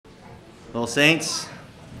Well, saints,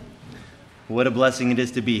 what a blessing it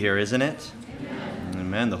is to be here, isn't it?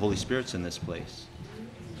 Amen. The Holy Spirit's in this place.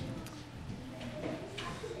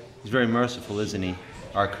 He's very merciful, isn't he?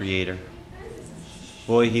 Our Creator.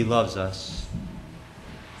 Boy, he loves us.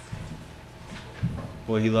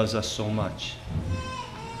 Boy, he loves us so much.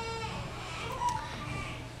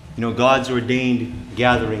 You know, God's ordained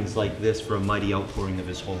gatherings like this for a mighty outpouring of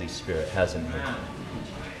his Holy Spirit, hasn't he?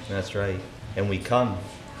 That's right. And we come.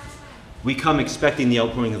 We come expecting the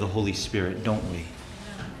outpouring of the Holy Spirit, don't we?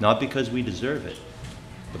 Not because we deserve it,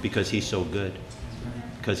 but because he's so good.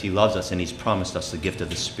 Because he loves us and he's promised us the gift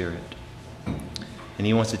of the Spirit. And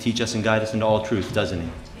he wants to teach us and guide us into all truth, doesn't he?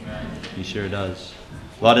 He sure does.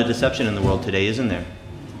 A lot of deception in the world today, isn't there?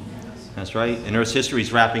 That's right. And Earth's history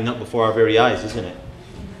is wrapping up before our very eyes, isn't it?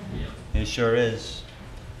 It sure is.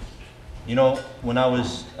 You know, when I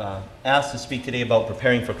was asked to speak today about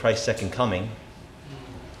preparing for Christ's second coming,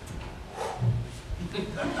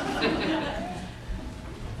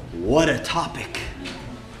 what a topic.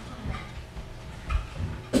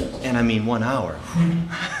 And I mean 1 hour.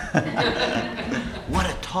 What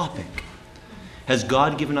a topic. Has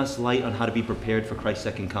God given us light on how to be prepared for Christ's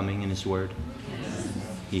second coming in his word? Yes.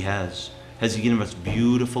 He has. Has he given us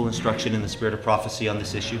beautiful instruction in the spirit of prophecy on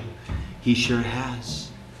this issue? He sure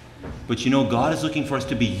has. But you know, God is looking for us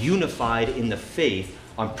to be unified in the faith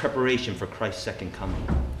on preparation for Christ's second coming.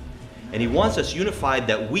 And he wants us unified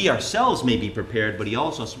that we ourselves may be prepared, but he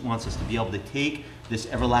also wants us to be able to take this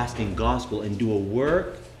everlasting gospel and do a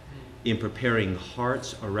work in preparing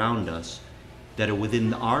hearts around us that are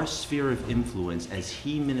within our sphere of influence as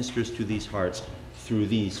he ministers to these hearts through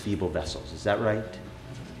these feeble vessels. Is that right?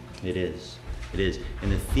 It is. It is.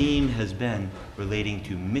 And the theme has been relating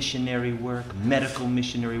to missionary work, medical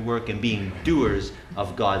missionary work, and being doers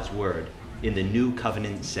of God's word in the new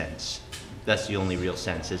covenant sense. That's the only real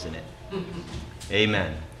sense, isn't it?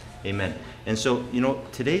 Amen. Amen. And so, you know,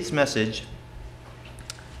 today's message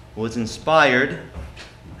was inspired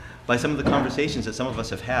by some of the conversations that some of us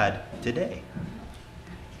have had today.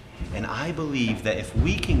 And I believe that if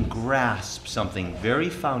we can grasp something very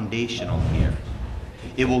foundational here,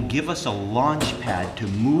 it will give us a launch pad to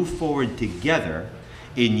move forward together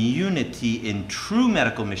in unity in true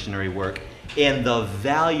medical missionary work and the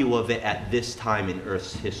value of it at this time in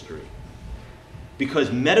Earth's history.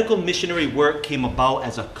 Because medical missionary work came about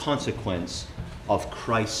as a consequence of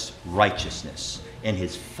Christ's righteousness and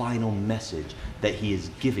his final message that he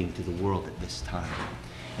is giving to the world at this time.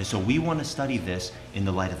 And so we want to study this in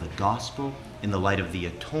the light of the gospel, in the light of the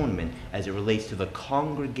atonement, as it relates to the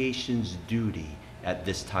congregation's duty at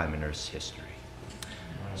this time in Earth's history.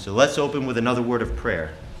 So let's open with another word of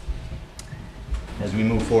prayer as we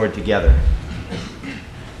move forward together.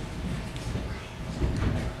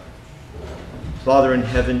 Father in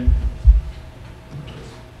heaven,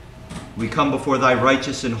 we come before thy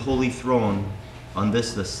righteous and holy throne on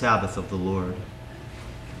this, the Sabbath of the Lord.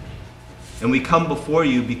 And we come before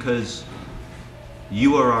you because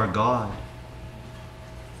you are our God.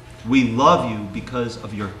 We love you because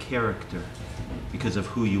of your character, because of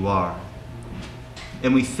who you are.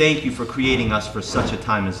 And we thank you for creating us for such a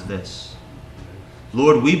time as this.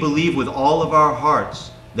 Lord, we believe with all of our hearts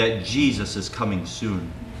that Jesus is coming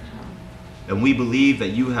soon. And we believe that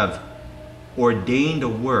you have ordained a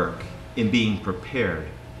work in being prepared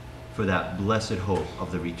for that blessed hope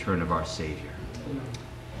of the return of our Savior.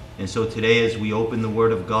 And so today, as we open the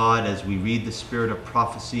Word of God, as we read the spirit of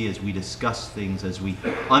prophecy, as we discuss things, as we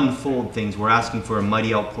unfold things, we're asking for a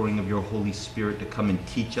mighty outpouring of your Holy Spirit to come and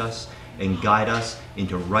teach us and guide us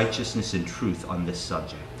into righteousness and truth on this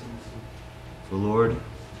subject. For Lord,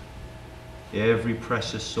 every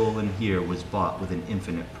precious soul in here was bought with an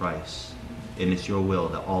infinite price. And it's your will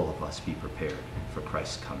that all of us be prepared for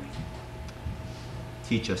Christ's coming.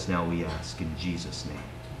 Teach us now, we ask, in Jesus' name.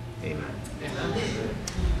 Amen. Amen.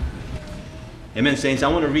 Amen, saints. I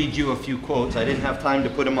want to read you a few quotes. I didn't have time to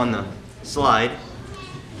put them on the slide,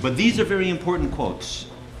 but these are very important quotes.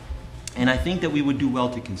 And I think that we would do well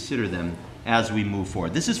to consider them as we move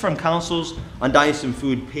forward. This is from Counsels on Diet and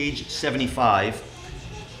Food, page 75.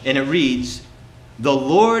 And it reads, "The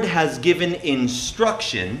Lord has given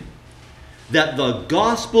instruction that the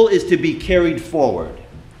gospel is to be carried forward.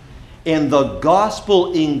 And the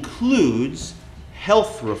gospel includes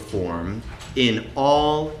health reform in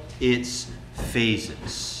all its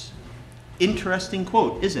phases." Interesting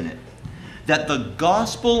quote, isn't it? That the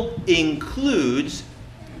gospel includes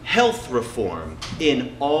health reform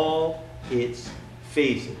in all its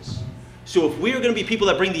phases. So if we are going to be people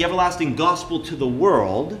that bring the everlasting gospel to the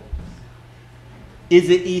world, is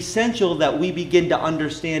it essential that we begin to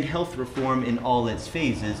understand health reform in all its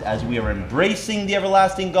phases as we are embracing the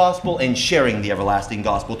everlasting gospel and sharing the everlasting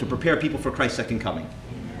gospel to prepare people for Christ's second coming?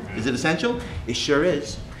 Is it essential? It sure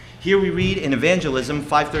is. Here we read in Evangelism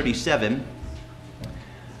 5:37,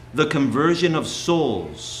 the conversion of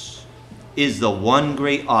souls is the one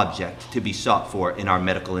great object to be sought for in our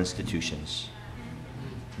medical institutions.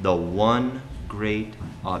 The one great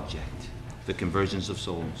object, the conversions of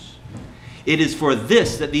souls. It is for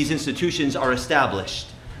this that these institutions are established.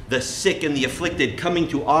 The sick and the afflicted coming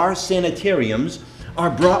to our sanitariums are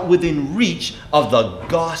brought within reach of the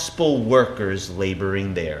gospel workers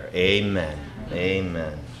laboring there. Amen.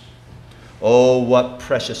 Amen. Oh, what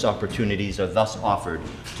precious opportunities are thus offered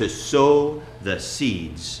to sow the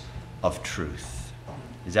seeds of truth.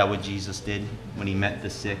 Is that what Jesus did when he met the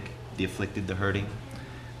sick, the afflicted, the hurting?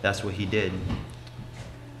 That's what he did.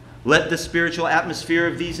 Let the spiritual atmosphere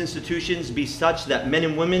of these institutions be such that men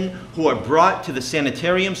and women who are brought to the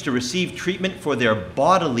sanitariums to receive treatment for their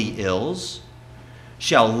bodily ills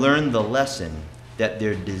shall learn the lesson that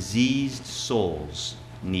their diseased souls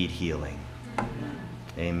need healing.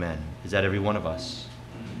 Amen. Is that every one of us?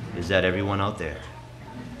 Is that everyone out there?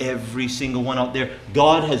 Every single one out there.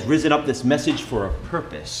 God has risen up this message for a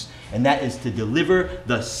purpose, and that is to deliver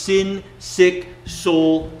the sin-sick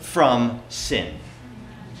soul from sin.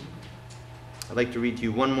 I'd like to read to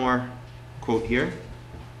you one more quote here.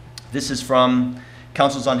 This is from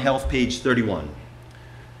Counsels on Health, page 31.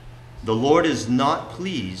 The Lord is not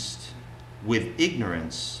pleased with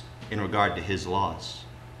ignorance in regard to his laws.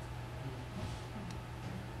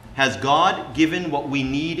 Has God given what we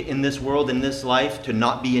need in this world, in this life, to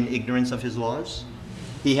not be in ignorance of his laws?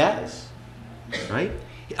 He has, right?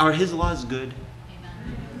 Are his laws good?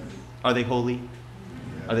 Are they holy?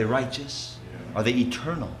 Are they righteous? Are they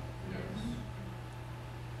eternal?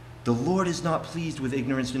 The Lord is not pleased with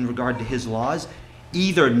ignorance in regard to his laws,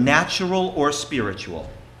 either natural or spiritual.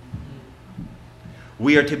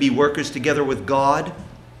 We are to be workers together with God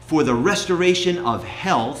for the restoration of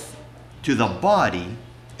health to the body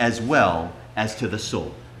as well as to the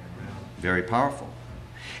soul. Very powerful.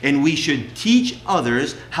 And we should teach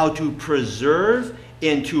others how to preserve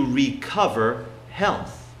and to recover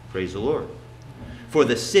health. Praise the Lord. For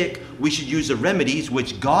the sick, we should use the remedies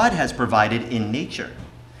which God has provided in nature.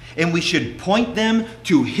 And we should point them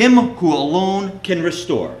to him who alone can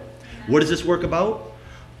restore. What is this work about?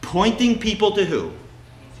 Pointing people to who?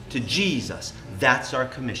 To Jesus. That's our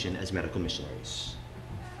commission as medical missionaries.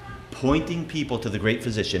 Pointing people to the great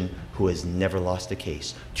physician who has never lost a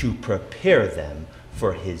case, to prepare them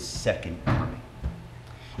for his second coming.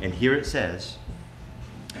 And here it says,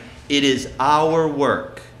 it is our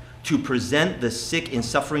work to present the sick and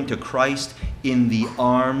suffering to Christ in the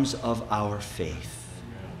arms of our faith.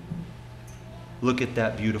 Look at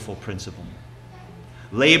that beautiful principle.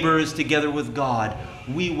 Laborers together with God,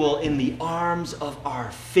 we will, in the arms of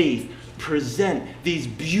our faith, present these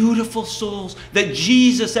beautiful souls that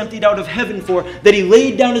Jesus emptied out of heaven for, that he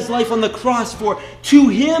laid down his life on the cross for, to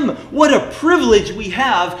him. What a privilege we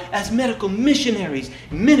have as medical missionaries,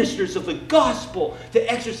 ministers of the gospel,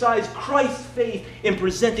 to exercise Christ's faith in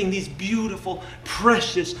presenting these beautiful,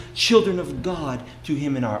 precious children of God to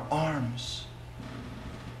him in our arms.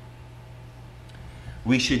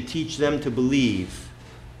 We should teach them to believe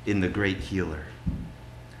in the great healer.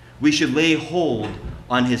 We should lay hold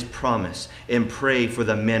on his promise and pray for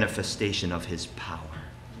the manifestation of his power.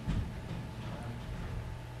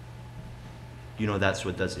 You know that's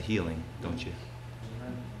what does the healing, don't you?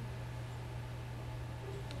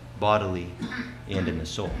 Bodily and in the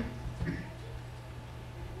soul.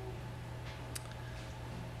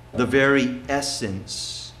 The very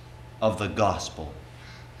essence of the gospel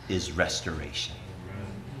is restoration.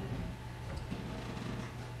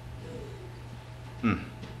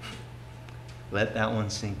 Let that one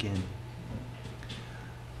sink in.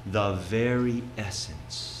 The very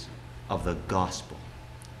essence of the gospel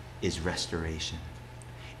is restoration.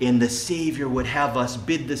 And the Savior would have us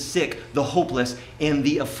bid the sick, the hopeless, and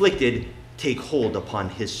the afflicted take hold upon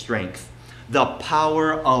his strength. The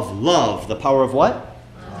power of love. The power of what?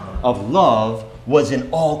 Love. Of love was in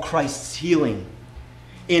all Christ's healing.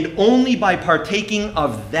 And only by partaking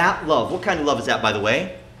of that love. What kind of love is that, by the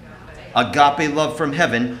way? Agape love from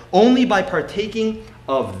heaven. Only by partaking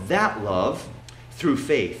of that love through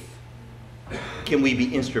faith can we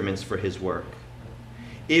be instruments for his work.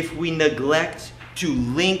 If we neglect to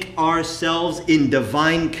link ourselves in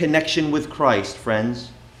divine connection with Christ,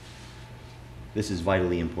 friends, this is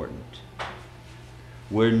vitally important.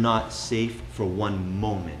 We're not safe for one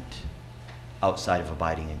moment outside of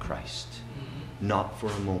abiding in Christ. Not for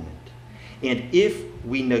a moment. And if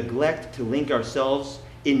we neglect to link ourselves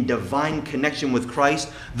in divine connection with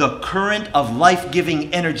Christ, the current of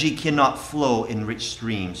life-giving energy cannot flow in rich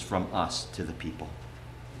streams from us to the people.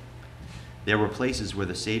 There were places where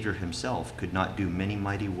the Savior himself could not do many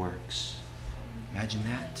mighty works. Imagine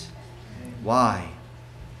that. Why?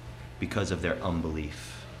 Because of their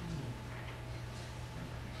unbelief.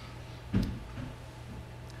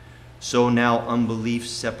 So now unbelief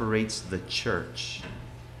separates the church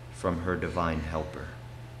from her divine helper.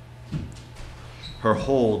 Her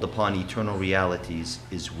hold upon eternal realities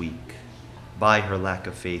is weak. By her lack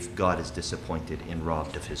of faith, God is disappointed and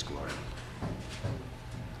robbed of his glory.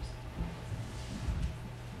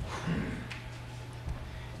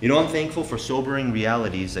 You know, I'm thankful for sobering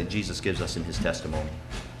realities that Jesus gives us in his testimony.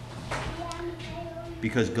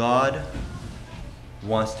 Because God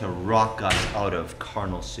wants to rock us out of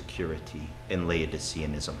carnal security and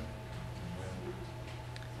Laodiceanism.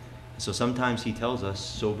 So sometimes he tells us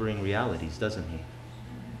sobering realities, doesn't he?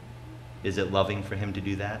 Is it loving for him to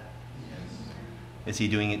do that? Is he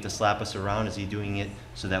doing it to slap us around? Is he doing it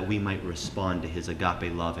so that we might respond to his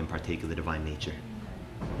agape love and partake of the divine nature?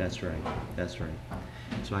 That's right. That's right.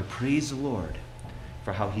 So I praise the Lord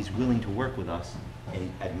for how he's willing to work with us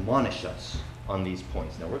and admonish us on these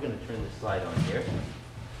points. Now we're going to turn this slide on here.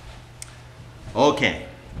 Okay.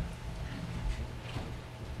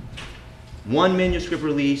 1 manuscript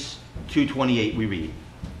release, 228, we read,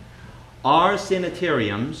 "Our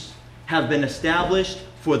sanitariums have been established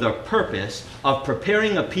for the purpose of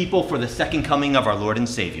preparing a people for the second coming of our Lord and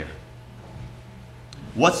Savior."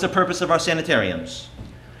 What's the purpose of our sanitariums?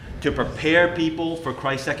 To prepare people for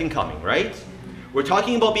Christ's second coming, right? We're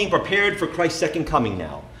talking about being prepared for Christ's second coming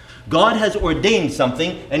now. God has ordained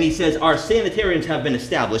something, and he says our sanitariums have been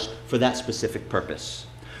established for that specific purpose.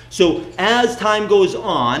 So as time goes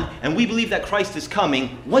on, and we believe that Christ is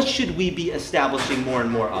coming, what should we be establishing more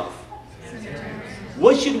and more of?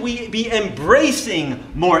 What should we be embracing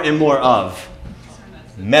more and more of?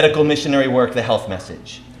 Medical missionary work, the health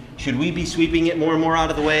message. Should we be sweeping it more and more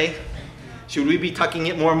out of the way? Should we be tucking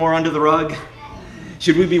it more and more under the rug?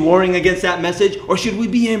 Should we be warring against that message? Or should we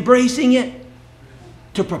be embracing it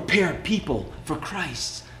to prepare people for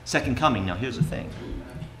Christ's second coming? Now here's the thing.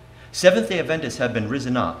 Seventh-day Adventists have been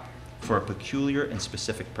risen up for a peculiar and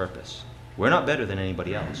specific purpose. We're not better than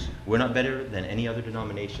anybody else. We're not better than any other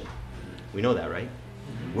denomination. We know that, right?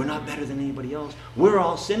 We're not better than anybody else. We're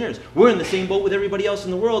all sinners. We're in the same boat with everybody else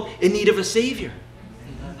in the world in need of a Savior.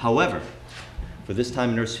 However, for this time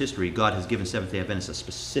in Earth's history, God has given Seventh-day Adventists a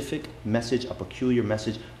specific message, a peculiar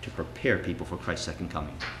message to prepare people for Christ's second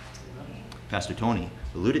coming. Pastor Tony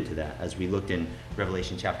alluded to that as we looked in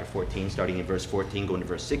Revelation chapter 14, starting in verse 14, going to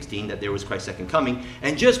verse 16, that there was Christ's second coming.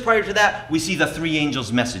 And just prior to that, we see the three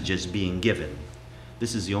angels' messages being given.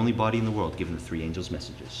 This is the only body in the world given the three angels'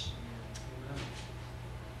 messages.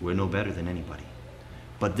 We're no better than anybody.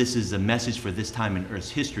 But this is a message for this time in Earth's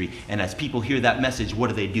history. And as people hear that message,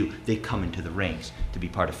 what do? They come into the ranks to be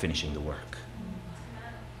part of finishing the work.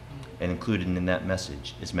 And included in that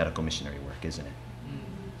message is medical missionary work, isn't it?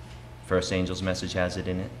 First angel's message has it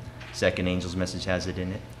in it. Second angel's message has it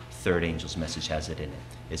in it. Third angel's message has it in it.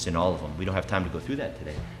 It's in all of them. We don't have time to go through that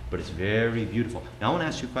today, but it's very beautiful. Now I want to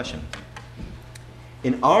ask you a question.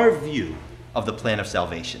 In our view of the plan of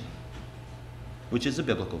salvation, which is a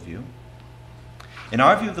biblical view, in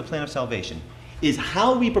our view of the plan of salvation, is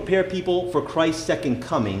how we prepare people for Christ's second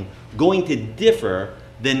coming going to differ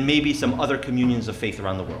than maybe some other communions of faith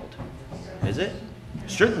around the world? Is it?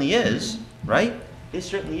 Certainly is, right? It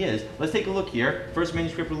certainly is. Let's take a look here. First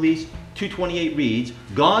manuscript release, 228 reads,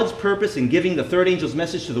 "God's purpose in giving the third angel's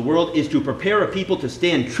message to the world is to prepare a people to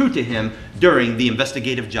stand true to him during the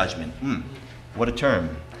investigative judgment." What a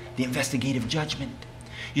term. The investigative judgment.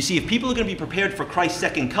 You see, if people are going to be prepared for Christ's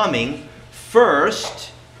second coming,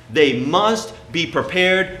 first, they must be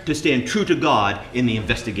prepared to stand true to God in the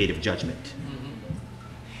investigative judgment.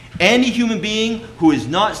 Any human being who is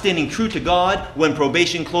not standing true to God when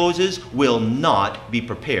probation closes will not be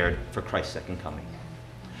prepared for Christ's second coming.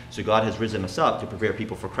 So God has risen us up to prepare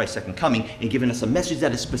people for Christ's second coming and given us a message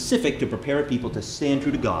that is specific to prepare people to stand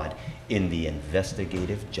true to God in the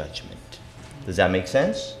investigative judgment. Does that make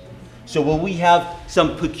sense? So will we have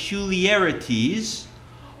some peculiarities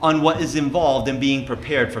on what is involved in being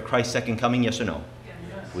prepared for Christ's second coming, yes or no?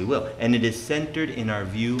 Yes. We will. And it is centered in our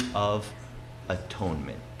view of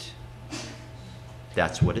atonement.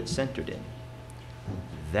 That's what it's centered in.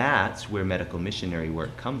 That's where medical missionary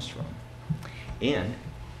work comes from. And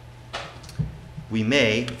we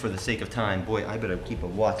may, for the sake of time, boy, I better keep a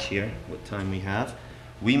watch here, what time we have.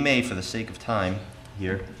 We may, for the sake of time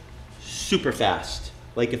here, super fast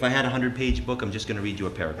Like if I had a 100-page book, I'm just going to read you a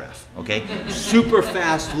paragraph, okay? Super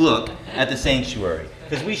fast look at the sanctuary,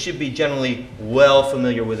 because we should be generally well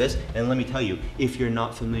familiar with this. And let me tell you, if you're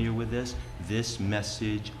not familiar with this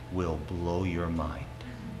message will blow your mind.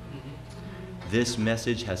 This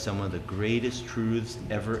message has some of the greatest truths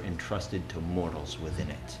ever entrusted to mortals within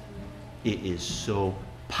it. It is so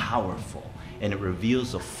powerful, and it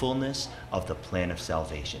reveals the fullness of the plan of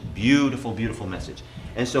salvation. Beautiful, beautiful message.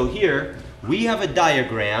 And so here we have a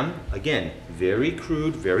diagram, again, very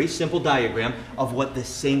crude, very simple diagram of what the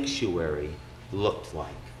sanctuary looked like.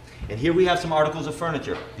 And here we have some articles of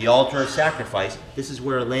furniture. The altar of sacrifice, this is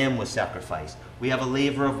where a lamb was sacrificed. We have a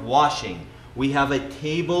laver of washing. We have a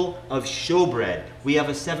table of showbread. We have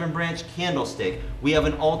a 7-branch candlestick. We have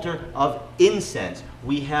an altar of incense.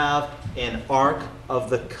 We have an ark of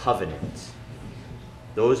the covenant.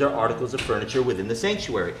 Those are articles of furniture within the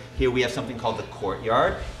sanctuary. Here we have something called the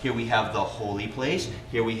courtyard. Here we have the holy place.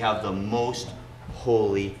 Here we have the most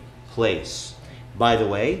holy place. By the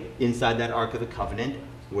way, inside that ark of the covenant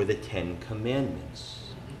were the 10 commandments.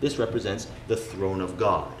 This represents the throne of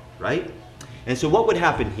God, right? And so what would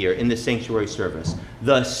happen here in the sanctuary service?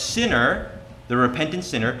 The sinner, the repentant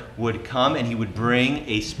sinner, would come and he would bring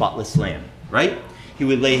a spotless lamb, right? He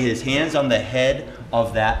would lay his hands on the head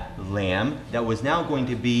of that lamb that was now going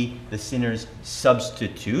to be the sinner's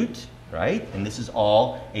substitute, right? And this is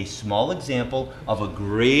all a small example of a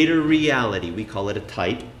greater reality. We call it a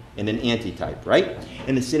type and an antitype, right?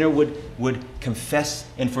 And the sinner would confess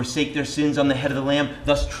and forsake their sins on the head of the lamb,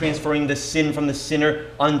 thus transferring the sin from the sinner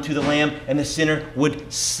unto the lamb, and the sinner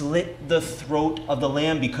would slit the throat of the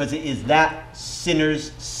lamb because it is that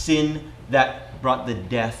sinner's sin that brought the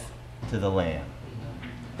death to the lamb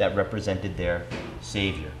that represented their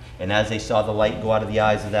Savior. And as they saw the light go out of the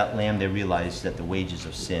eyes of that lamb, they realized that the wages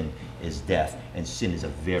of sin is death, and sin is a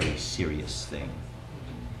very serious thing.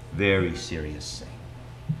 Very serious thing.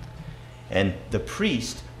 And the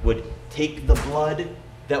priest would take the blood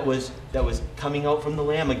that was coming out from the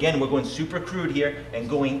lamb. Again, we're going super crude here, and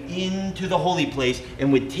going into the holy place,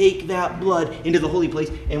 and would take that blood into the holy place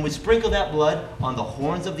and would sprinkle that blood on the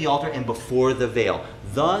horns of the altar and before the veil,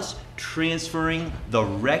 thus transferring the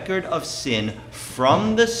record of sin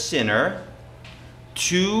from the sinner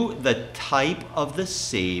to the type of the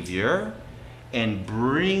Savior, and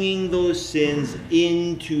bringing those sins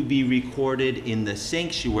in to be recorded in the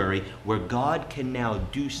sanctuary, where God can now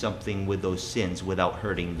do something with those sins without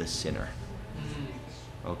hurting the sinner.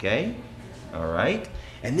 Okay? All right?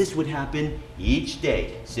 And this would happen each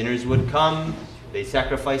day. Sinners would come, they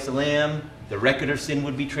sacrifice a lamb, the record of sin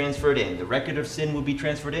would be transferred in. The record of sin would be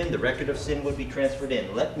transferred in. The record of sin would be transferred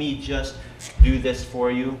in. Let me just do this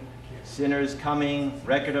for you. Sinners coming,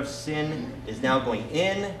 record of sin is now going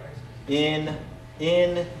in, and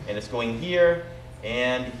it's going here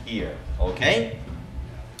and here, okay?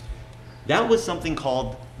 That was something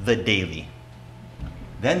called the daily.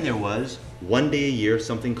 Then there was one day a year,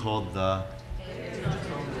 something called the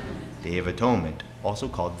Day of Atonement, also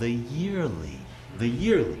called the yearly. The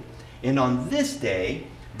yearly. And on this day,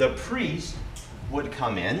 the priest would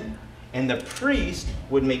come in, and the priest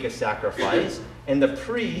would make a sacrifice, and the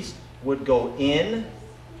priest would go in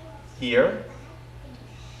here,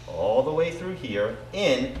 all the way through here,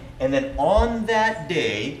 in, and then on that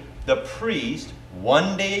day, the priest,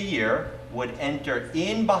 one day a year, would enter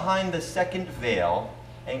in behind the second veil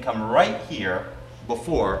and come right here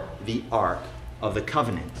before the Ark of the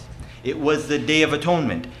Covenant. It was the Day of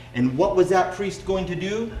Atonement. And what was that priest going to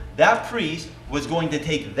do? That priest was going to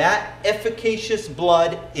take that efficacious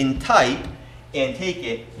blood in type and take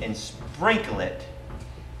it and sprinkle it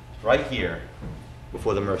right here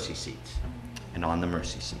before the mercy seat and on the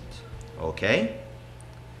mercy seat. Okay?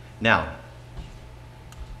 Now,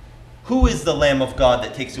 who is the Lamb of God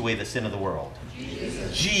that takes away the sin of the world?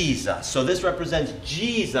 Jesus. So this represents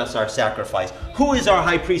Jesus, our sacrifice. Who is our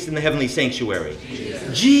high priest in the heavenly sanctuary?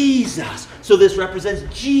 Jesus. So this represents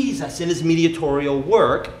Jesus in his mediatorial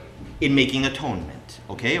work in making atonement.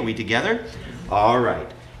 Okay, are we together? All right.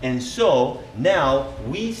 And so now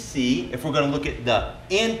we see, if we're going to look at the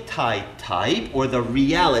antitype, or the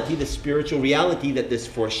reality, the spiritual reality that this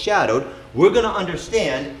foreshadowed, we're going to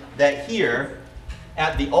understand that here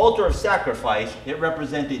at the altar of sacrifice, it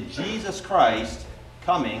represented Jesus Christ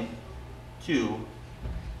coming to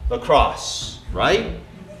the cross, right?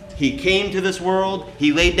 He came to this world.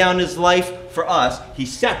 He laid down his life for us. He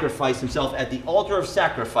sacrificed himself at the altar of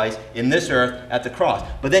sacrifice in this earth at the cross.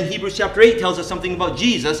 But then Hebrews chapter 8 tells us something about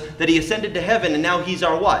Jesus, that he ascended to heaven, and now he's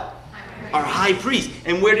our what? Our high priest.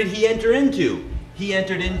 And where did he enter into? He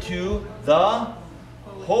entered into the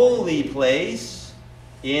holy place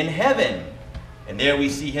in heaven. And there we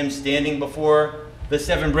see him standing before the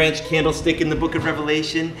 7-branch candlestick in the book of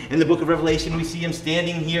Revelation. In the book of Revelation, we see him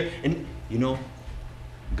standing here. And, you know,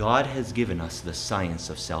 God has given us the science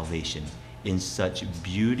of salvation in such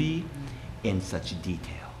beauty, in such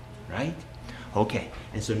detail, right? Okay,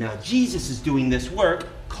 and so now Jesus is doing this work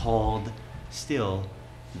called still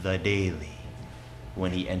the daily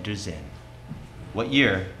when he enters in. What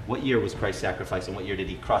year was Christ sacrificed, and what year did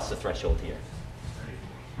he cross the threshold here?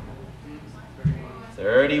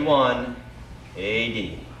 31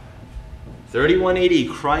 AD. 31 AD,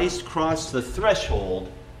 Christ crossed the threshold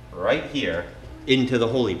right here into the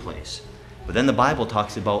holy place. But then the Bible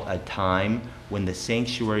talks about a time when the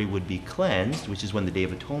sanctuary would be cleansed, which is when the Day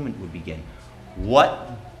of Atonement would begin.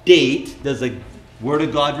 What date does the Word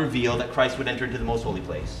of God reveal that Christ would enter into the most holy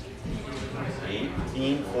place?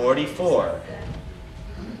 1844.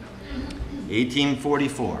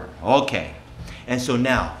 1844. Okay. And so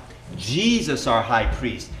now, Jesus, our high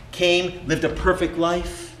priest, came, lived a perfect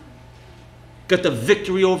life, got the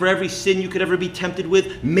victory over every sin you could ever be tempted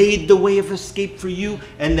with, made the way of escape for you,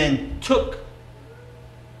 and then took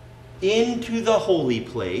into the holy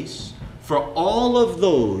place for all of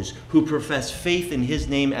those who profess faith in his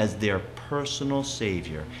name as their personal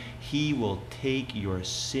Savior. He will take your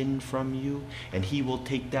sin from you, and he will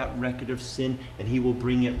take that record of sin, and he will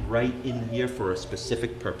bring it right in here for a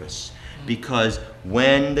specific purpose. Because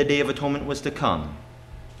when the Day of Atonement was to come,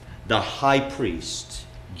 the high priest,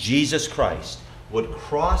 Jesus Christ, would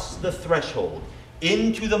cross the threshold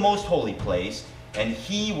into the most holy place, and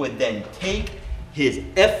he would then take his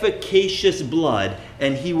efficacious blood,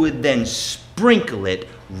 and he would then sprinkle it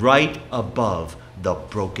right above the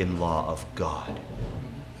broken law of God.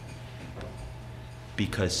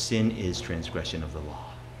 Because sin is transgression of the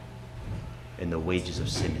law, and the wages of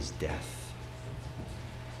sin is death.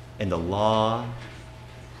 And the law,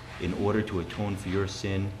 in order to atone for your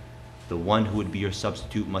sin, the one who would be your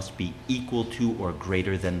substitute must be equal to or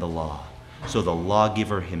greater than the law. So the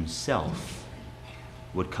lawgiver himself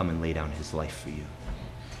would come and lay down his life for you.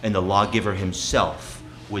 And the lawgiver himself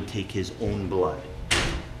would take his own blood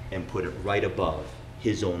and put it right above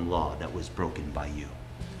his own law that was broken by you.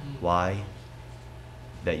 Why?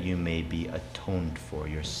 That you may be atoned for,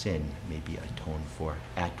 your sin may be atoned for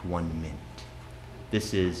at 1 minute.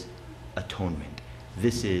 This is atonement.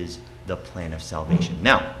 This is the plan of salvation.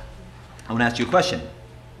 Now, I want to ask you a question.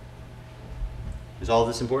 Is all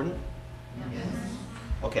this important? Yes.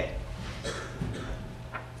 Okay.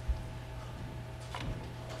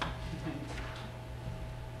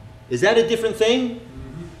 Is that a different thing?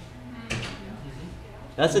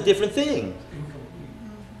 That's a different thing.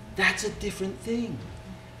 That's a different thing.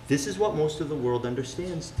 This is what most of the world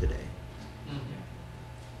understands today.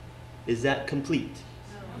 Is that complete?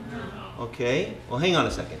 Okay. Well, hang on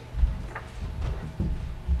a second.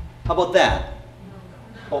 How about that?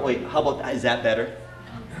 Oh, wait. How about that? Is that better?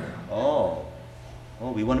 Oh.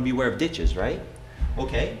 Oh, we want to be aware of ditches, right?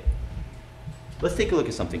 Okay. Let's take a look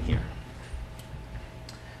at something here.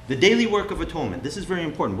 The daily work of atonement. This is very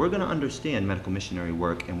important. We're going to understand medical missionary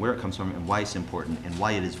work and where it comes from and why it's important and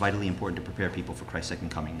why it is vitally important to prepare people for Christ's second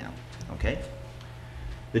coming now. Okay?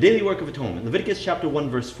 The daily work of atonement. Leviticus chapter 1,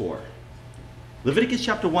 verse 4. Leviticus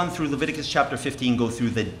chapter 1 through Leviticus chapter 15 go through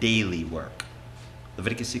the daily work.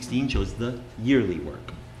 Leviticus 16 shows the yearly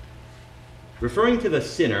work. Referring to the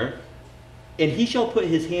sinner, and he shall put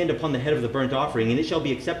his hand upon the head of the burnt offering, and it shall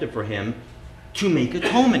be accepted for him to make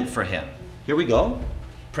atonement for him. Here we go.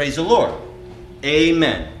 Praise the Lord.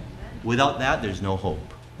 Amen. Without that, there's no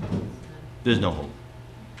hope. There's no hope.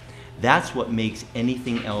 That's what makes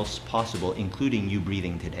anything else possible, including you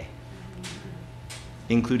breathing today.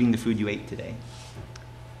 Including the food you ate today.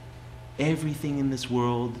 Everything in this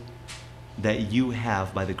world that you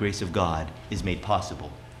have by the grace of God is made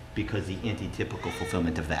possible because the antitypical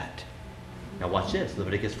fulfillment of that. Now watch this,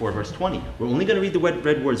 Leviticus 4 verse 20. We're only going to read the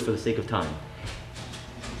red words for the sake of time.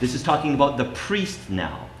 This is talking about the priest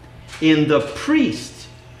now. And the priest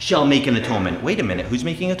shall make an atonement. Wait a minute, who's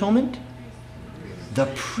making atonement? The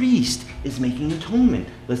priest is making atonement.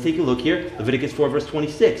 Let's take a look here, Leviticus 4 verse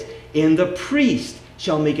 26. And the priest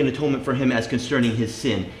shall make an atonement for him as concerning his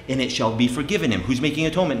sin, and it shall be forgiven him. Who's making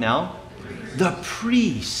atonement now? The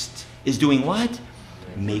priest is doing what?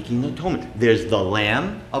 Making atonement. There's the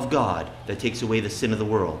Lamb of God that takes away the sin of the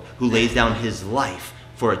world, who lays down his life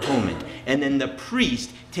for atonement. And then the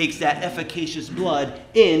priest takes that efficacious blood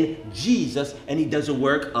in Jesus, and he does a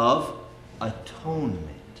work of atonement.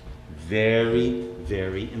 Very,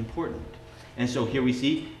 very important. And so here we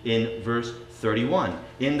see in verse 31,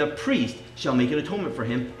 and the priest shall make an atonement for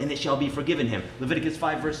him, and it shall be forgiven him. Leviticus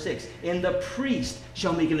 5 verse 6, and the priest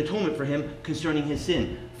shall make an atonement for him concerning his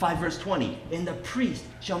sin. 5 verse 20, and the priest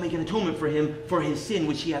shall make an atonement for him for his sin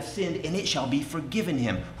which he hath sinned, and it shall be forgiven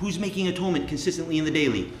him. Who's making atonement consistently in the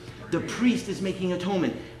daily? The priest is making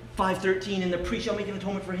atonement. 5:13, and the priest shall make an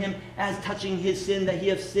atonement for him as touching his sin, that he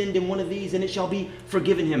hath sinned in one of these, and it shall be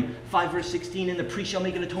forgiven him. 5 verse 16, and the priest shall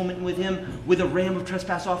make an atonement with him with a ram of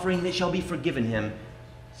trespass offering, and it shall be forgiven him.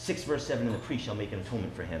 6 verse 7, and the priest shall make an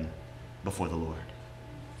atonement for him before the Lord.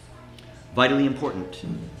 Vitally important.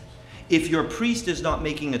 If your priest is not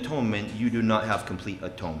making atonement, you do not have complete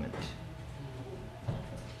atonement.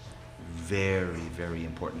 Very, very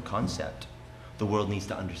important concept. The world needs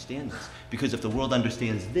to understand this. Because if the world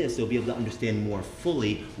understands this, they'll be able to understand more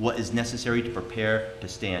fully what is necessary to prepare to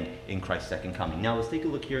stand in Christ's second coming. Now let's take a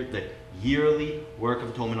look here at the yearly work of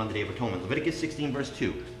atonement on the Day of Atonement. Leviticus 16 verse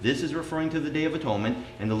 2. This is referring to the Day of Atonement.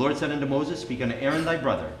 And the Lord said unto Moses, speak unto Aaron thy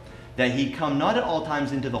brother, that he come not at all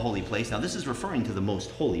times into the holy place. Now this is referring to the most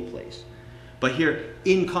holy place. But here,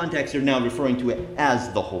 in context, they're now referring to it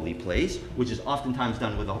as the holy place, which is oftentimes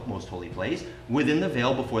done with the most holy place, within the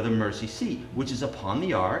veil before the mercy seat, which is upon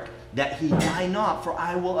the ark, that he die not, for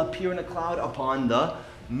I will appear in a cloud upon the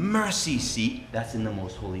mercy seat. That's in the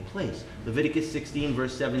most holy place. Leviticus 16,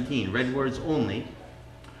 verse 17, red words only,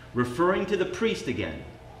 referring to the priest again,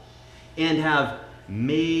 and have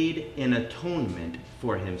made an atonement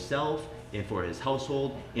for himself and for his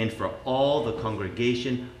household, and for all the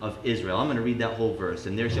congregation of Israel. I'm going to read that whole verse.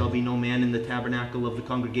 And there shall be no man in the tabernacle of the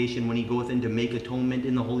congregation when he goeth in to make atonement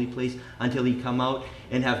in the holy place, until he come out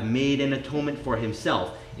and have made an atonement for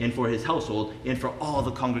himself, and for his household, and for all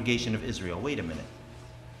the congregation of Israel. Wait a minute.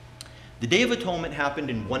 The Day of Atonement happened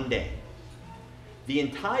in one day. The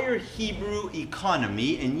entire Hebrew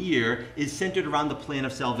economy and year is centered around the plan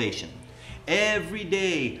of salvation. Every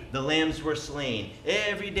day the lambs were slain.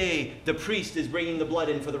 Every day the priest is bringing the blood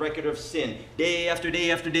in for the record of sin. Day after day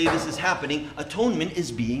after day this is happening. Atonement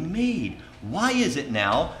is being made. Why is it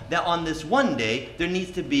now that on this one day there needs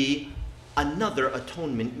to be another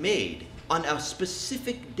atonement made on a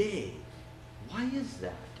specific day? Why is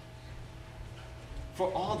that?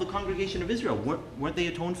 For all the congregation of Israel, weren't they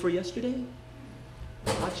atoned for yesterday?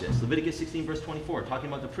 Watch this. Leviticus 16 verse 24, talking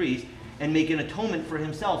about the priest, and make an atonement for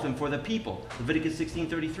himself and for the people. Leviticus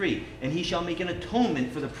 16:33, and he shall make an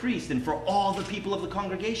atonement for the priest and for all the people of the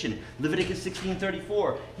congregation. Leviticus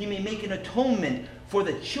 16:34, he may make an atonement for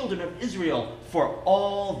the children of Israel for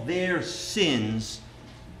all their sins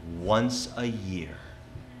once a year.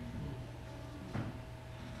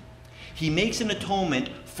 He makes an atonement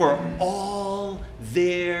for all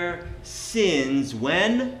their sins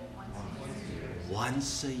when?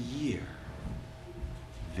 Once a year.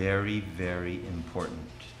 Very, very important.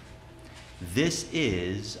 This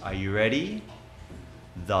is, are you ready?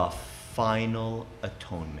 The final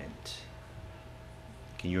atonement.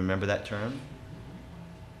 Can you remember that term?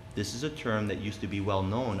 This is a term that used to be well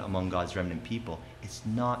known among God's remnant people. It's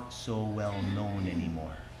not so well known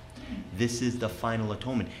anymore. This is the final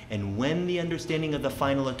atonement. And when the understanding of the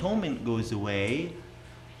final atonement goes away,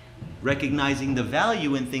 recognizing the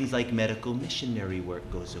value in things like medical missionary work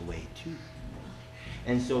goes away too.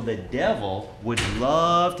 And so the devil would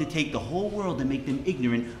love to take the whole world and make them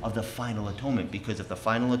ignorant of the final atonement, because if the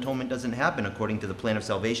final atonement doesn't happen according to the plan of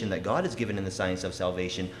salvation that God has given in the science of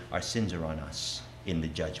salvation, our sins are on us in the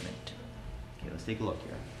judgment. Okay, let's take a look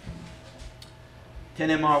here. 10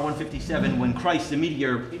 MR 157, when Christ, the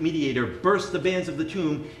mediator, burst the bands of the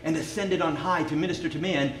tomb and ascended on high to minister to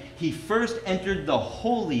man, he first entered the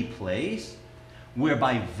holy place, where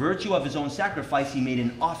by virtue of his own sacrifice he made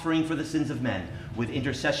an offering for the sins of men. With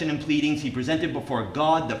intercession and pleadings he presented before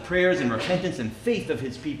God the prayers and repentance and faith of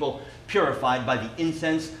his people, purified by the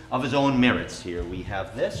incense of his own merits. Here we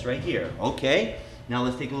have this right here. Okay, now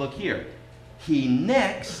let's take a look here. He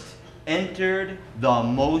next entered the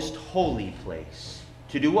most holy place.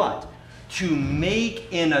 To do what? To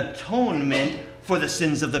make an atonement for the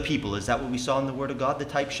sins of the people. Is that what we saw in the Word of God the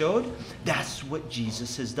type showed? That's what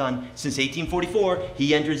Jesus has done. Since 1844,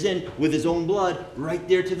 he enters in with his own blood right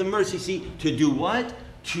there to the mercy seat. To do what?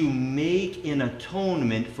 To make an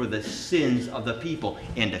atonement for the sins of the people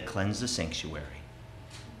and to cleanse the sanctuary.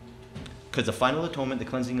 Because the final atonement, the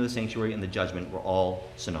cleansing of the sanctuary, and the judgment were all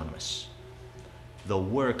synonymous. The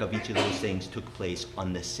work of each of those things took place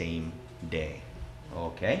on the same day.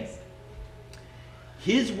 Okay?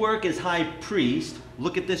 His work as high priest,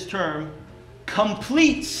 look at this term,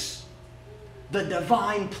 completes the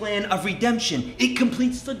divine plan of redemption. It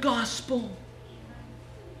completes the gospel.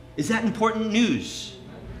 Is that important news?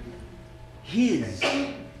 his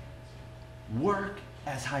work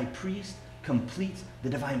as high priest completes the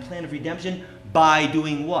divine plan of redemption by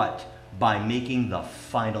doing what? By making the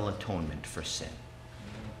final atonement for sin.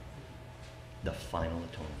 The final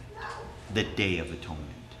atonement. The day of atonement.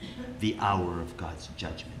 The hour of God's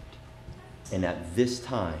judgment. And at this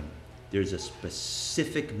time, there's a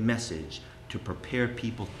specific message to prepare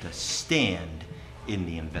people to stand in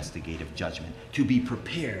the investigative judgment, to be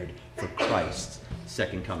prepared for Christ's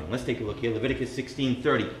second coming. Let's take a look here. Leviticus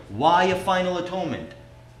 16:30. Why a final atonement?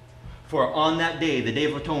 For on that day, the day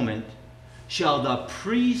of atonement, shall the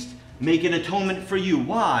priest make an atonement for you.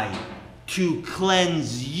 Why? To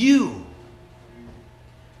cleanse you,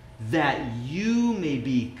 that you may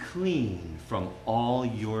be clean from all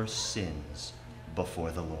your sins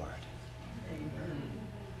before the Lord.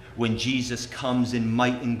 When Jesus comes in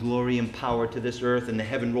might and glory and power to this earth, and the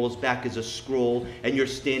heaven rolls back as a scroll, and you're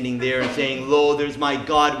standing there and saying, "Lo, there's my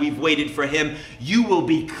God, we've waited for him," you will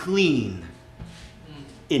be clean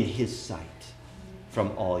in his sight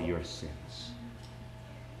from all your sins.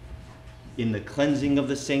 In the cleansing of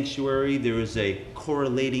the sanctuary, there is a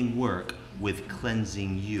correlating work with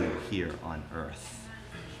cleansing you here on earth.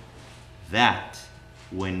 That,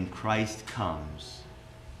 when Christ comes,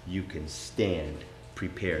 you can stand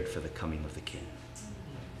prepared for the coming of the King.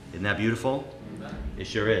 Isn't that beautiful? It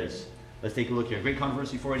sure is. Let's take a look here. Great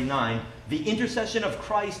Controversy 489. The intercession of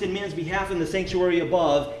Christ in man's behalf in the sanctuary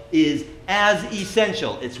above is as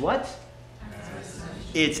essential. It's what?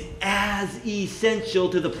 It's as essential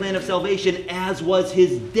to the plan of salvation as was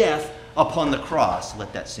his death upon the cross.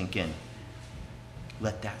 Let that sink in.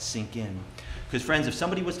 Let that sink in. Because friends, if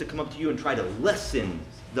somebody was to come up to you and try to lessen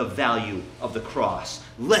the value of the cross,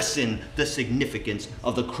 lessen the significance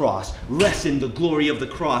of the cross, lessen the glory of the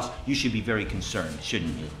cross, you should be very concerned,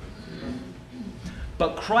 shouldn't you?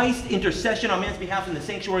 But Christ's intercession on man's behalf in the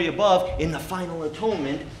sanctuary above, in the final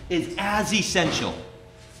atonement, is as essential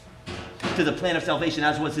to the plan of salvation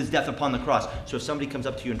as was his death upon the cross. So if somebody comes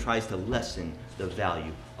up to you and tries to lessen the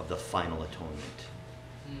value of the final atonement,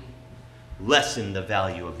 lessen the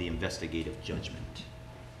value of the investigative judgment,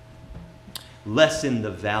 lessen the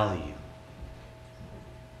value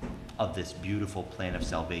of this beautiful plan of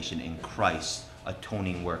salvation in Christ's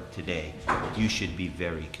atoning work today, you should be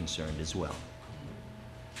very concerned as well.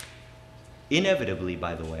 Inevitably,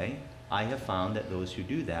 by the way, I have found that those who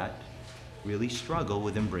do that really struggle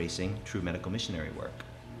with embracing true medical missionary work.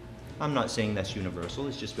 I'm not saying that's universal,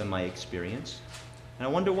 it's just been my experience. And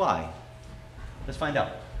I wonder why. Let's find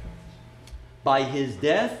out. By his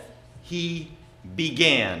death, he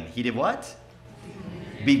began. He did what?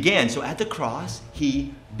 Began. So at the cross,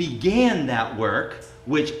 he began that work,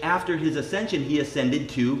 which after his ascension, he ascended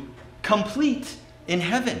to complete in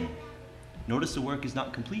heaven. Notice the work is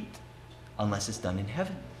not complete unless it's done in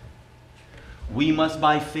heaven. We must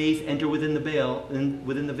by faith enter within the veil,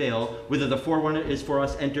 whither the forerunner is for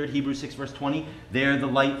us entered, Hebrews 6 verse 20. There the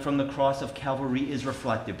light from the cross of Calvary is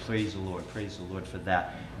reflected. Praise the Lord for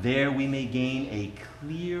that. There we may gain a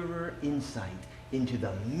clearer insight into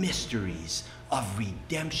the mysteries of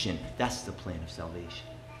redemption. That's the plan of salvation.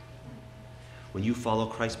 When you follow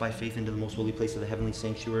Christ by faith into the most holy place of the heavenly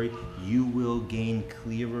sanctuary, you will gain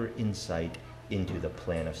clearer insight into the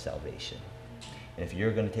plan of salvation. And if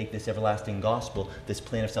you're going to take this everlasting gospel, this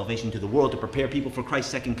plan of salvation to the world to prepare people for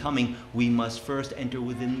Christ's second coming, we must first enter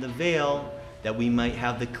within the veil that we might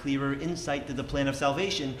have the clearer insight to the plan of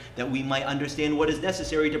salvation, that we might understand what is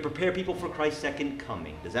necessary to prepare people for Christ's second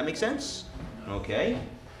coming. Does that make sense? Okay.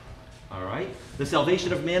 All right. The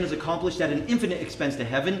salvation of man is accomplished at an infinite expense to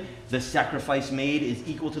heaven. The sacrifice made is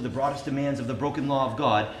equal to the broadest demands of the broken law of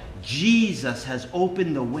God. Jesus has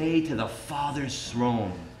opened the way to the Father's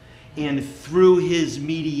throne. And through his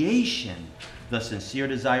mediation, the sincere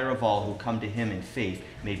desire of all who come to him in faith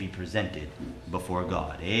may be presented before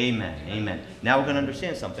God. Amen. Amen. Now we're going to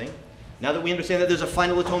understand something. Now that we understand that there's a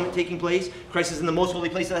final atonement taking place, Christ is in the most holy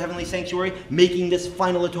place of the heavenly sanctuary, making this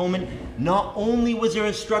final atonement. Not only was there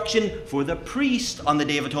instruction for the priest on the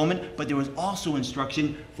Day of Atonement, but there was also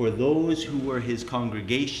instruction for those who were his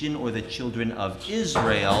congregation or the children of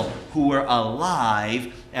Israel who were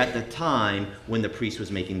alive at the time when the priest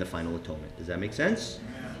was making the final atonement. Does that make sense?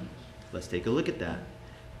 Amen. Let's take a look at that.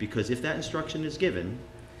 Because if that instruction is given,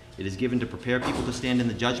 it is given to prepare people to stand in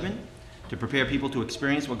the judgment, to prepare people to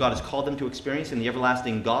experience what God has called them to experience in the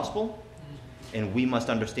everlasting gospel. And we must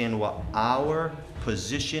understand what our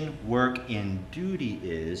position, work, and duty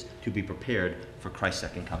is to be prepared for Christ's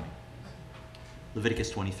second coming. Leviticus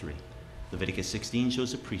 23. Leviticus 16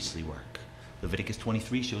 shows the priestly work. Leviticus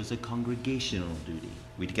 23 shows the congregational duty.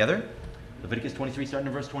 We together? Leviticus 23, starting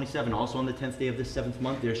in verse 27. Also on the 10th day of this 7th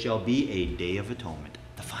month, there shall be a day of atonement,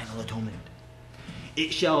 the final atonement.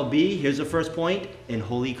 It shall be, here's the first point, an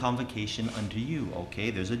holy convocation unto you. Okay,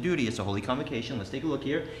 there's a duty. It's a holy convocation. Let's take a look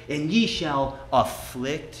here. And ye shall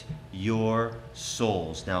afflict your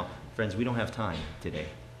souls. Now, friends, we don't have time today.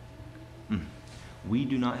 We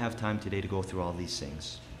do not have time today to go through all these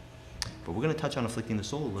things. But we're going to touch on afflicting the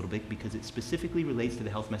soul a little bit because it specifically relates to the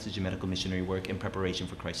health message and medical missionary work in preparation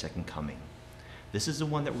for Christ's second coming. This is the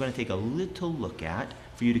one that we're going to take a little look at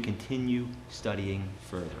for you to continue studying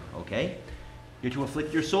further, okay? You're to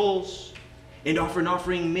afflict your souls and offer an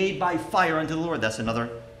offering made by fire unto the Lord. That's another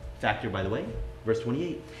factor, by the way. Verse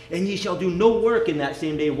 28. And ye shall do no work in that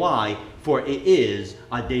same day. Why? For it is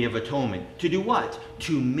a day of atonement. To do what?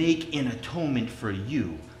 To make an atonement for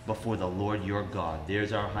you before the Lord your God.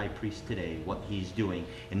 There's our high priest today, what he's doing.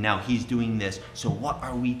 And now he's doing this. So what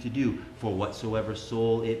are we to do? For whatsoever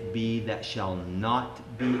soul it be that shall not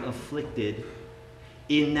be afflicted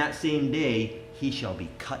in that same day, he shall be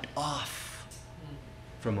cut off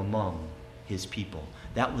from among his people.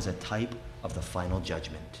 That was a type of the final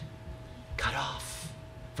judgment. Cut off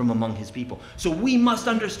from among his people. So we must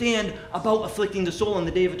understand about afflicting the soul on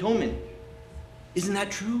the Day of Atonement. Isn't that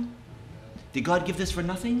true? Did God give this for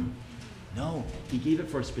nothing? No, he gave it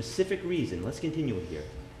for a specific reason. Let's continue it here.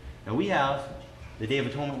 Now we have the Day of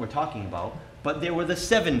Atonement we're talking about, but there were the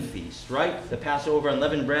 7 feasts, right? The Passover,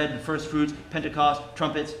 unleavened bread, the first fruits, Pentecost,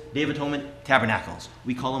 trumpets, Day of Atonement, tabernacles.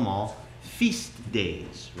 We call them all feast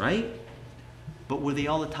days, right? But were they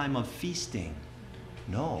all a time of feasting?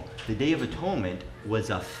 No, the Day of Atonement was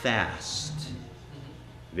a fast.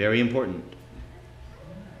 Very important.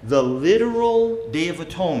 The literal Day of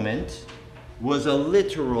Atonement was a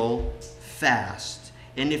literal fast.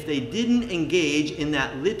 And if they didn't engage in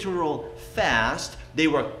that literal fast, they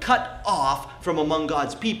were cut off from among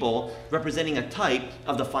God's people, representing a type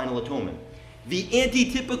of the final atonement. The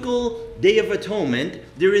antitypical Day of Atonement,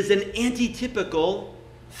 there is an antitypical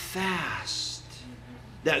fast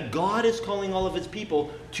that God is calling all of his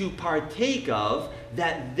people to partake of,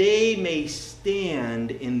 that they may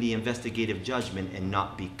stand in the investigative judgment and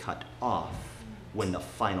not be cut off when the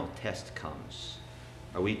final test comes.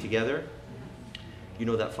 Are we together? You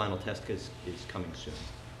know that final test is coming soon.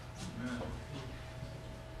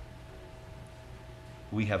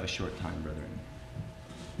 We have a short time, brethren,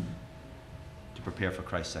 to prepare for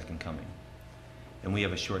Christ's second coming. And we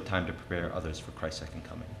have a short time to prepare others for Christ's second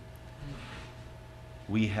coming.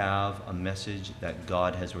 We have a message that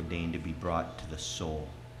God has ordained to be brought to the soul.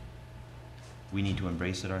 We need to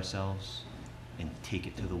embrace it ourselves and take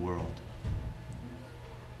it to the world.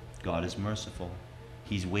 God is merciful.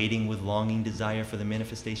 He's waiting with longing desire for the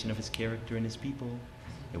manifestation of his character in his people.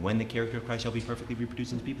 And when the character of Christ shall be perfectly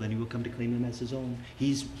reproduced in his people, then he will come to claim them as his own.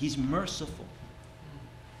 He's merciful.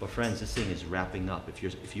 But friends, this thing is wrapping up.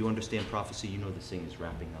 If you understand prophecy, you know this thing is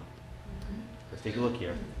wrapping up. Let's take a look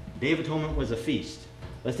here. Day of Atonement was a feast.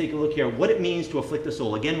 Let's take a look here. What it means to afflict the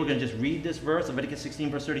soul. Again, we're going to just read this verse, Leviticus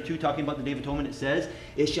 16, verse 32, talking about the Day of Atonement. It says,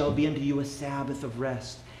 "It shall be unto you a Sabbath of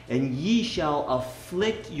rest, and ye shall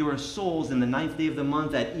afflict your souls in the 9th day of the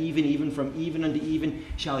month, at even from even unto even,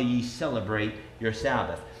 shall ye celebrate your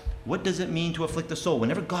Sabbath." What does it mean to afflict the soul?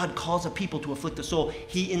 Whenever God calls a people to afflict the soul,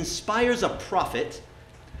 he inspires a prophet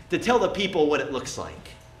to tell the people what it looks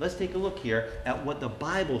like. Let's take a look here at what the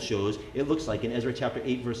Bible shows it looks like in Ezra chapter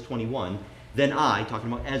 8, verse 21. Then I,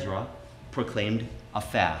 talking about Ezra, proclaimed a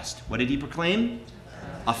fast. What did he proclaim?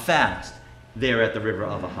 A fast there at the river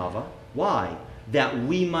of Ahava. Why? That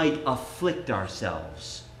we might afflict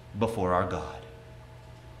ourselves before our God.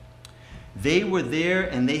 They were there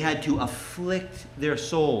and they had to afflict their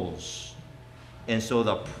souls. And so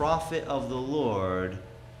the prophet of the Lord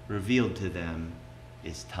revealed to them,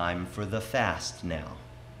 it's time for the fast now.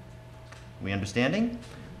 We understanding?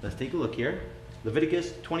 Let's take a look here.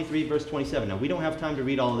 Leviticus 23, verse 27. Now, we don't have time to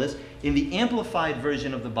read all of this. In the Amplified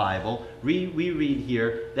version of the Bible, we read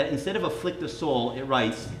here that instead of afflict the soul, it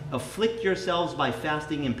writes, afflict yourselves by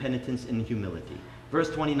fasting and penitence and humility. Verse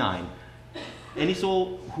 29. Any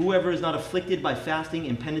soul, whoever is not afflicted by fasting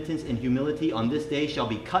and penitence and humility on this day shall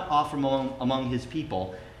be cut off from among his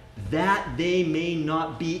people, that they may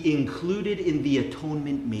not be included in the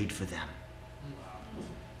atonement made for them.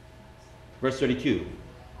 Verse 32.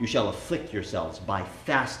 You shall afflict yourselves by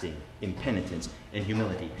fasting in penitence and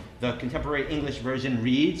humility. The contemporary English version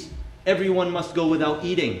reads, everyone must go without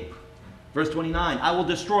eating. Verse 29, I will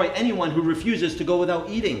destroy anyone who refuses to go without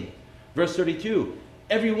eating. Verse 32,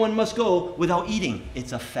 everyone must go without eating.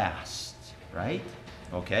 It's a fast, right?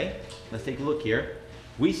 Okay, let's take a look here.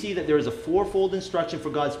 we see that there is a fourfold instruction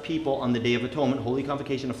for God's people on the Day of Atonement: holy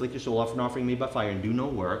convocation, afflict your soul, offer an offering made by fire, and do no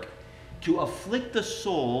work. To afflict the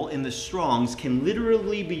soul in the Strongs can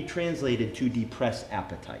literally be translated to depress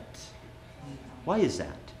appetite. Why is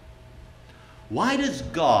that? Why does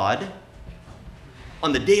God,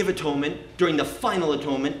 on the Day of Atonement, during the final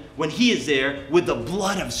atonement, when he is there with the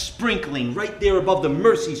blood of sprinkling right there above the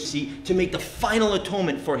mercy seat to make the final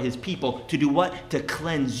atonement for his people, to do what? To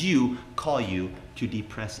cleanse you, call you to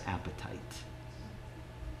depress appetite.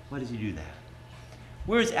 Why does he do that?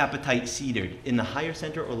 Where is appetite seated? In the higher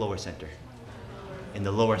center or lower center? In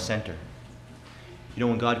the lower center. You know,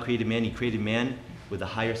 when God created man, he created man with the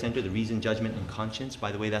higher center, the reason, judgment, and conscience.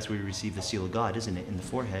 By the way, that's where we receive the seal of God, isn't it? In the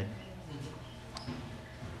forehead.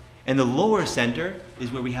 And the lower center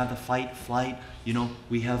is where we have the fight, flight,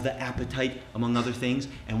 we have the appetite, among other things.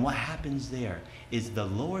 And what happens there is the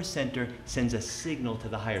lower center sends a signal to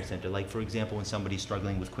the higher center. Like, for example, when somebody's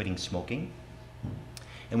struggling with quitting smoking,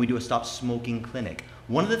 and we do a stop smoking clinic.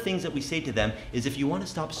 One of the things that we say to them is, if you want to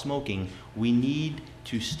stop smoking, we need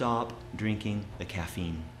to stop drinking the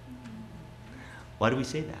caffeine. Why do we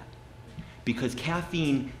say that? Because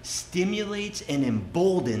caffeine stimulates and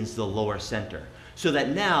emboldens the lower center. So that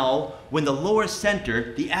now, when the lower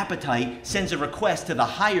center, the appetite, sends a request to the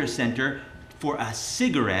higher center for a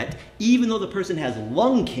cigarette, even though the person has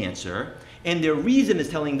lung cancer, and their reason is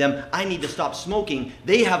telling them, I need to stop smoking,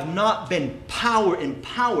 they have not been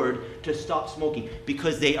empowered to stop smoking,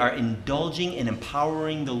 because they are indulging and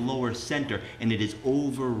empowering the lower center, and it is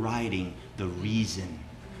overriding the reason,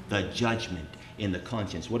 the judgment, and the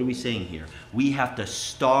conscience. What are we saying here? We have to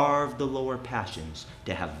starve the lower passions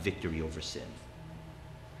to have victory over sin.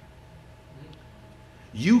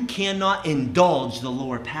 You cannot indulge the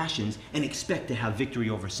lower passions and expect to have victory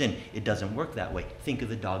over sin. It doesn't work that way. Think of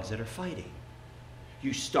the dogs that are fighting.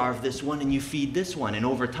 You starve this one and you feed this one, and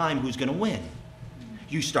over time, who's going to win?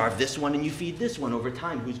 You starve this one and you feed this one. Over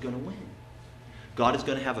time, who's going to win? God is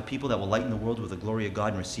going to have a people that will lighten the world with the glory of God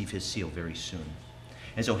and receive his seal very soon.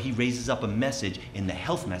 And so he raises up a message in the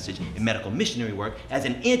health message, in medical missionary work, as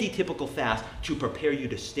an anti-typical fast to prepare you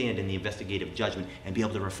to stand in the investigative judgment and be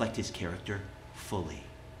able to reflect his character fully.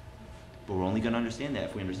 But we're only going to understand that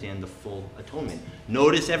if we understand the full atonement.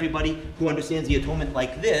 Notice everybody who understands the atonement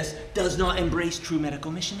like this does not embrace true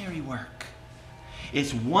medical missionary work.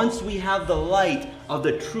 It's once we have the light of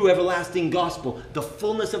the true everlasting gospel, the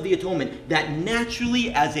fullness of the atonement, that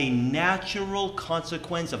naturally, as a natural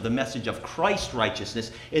consequence of the message of Christ's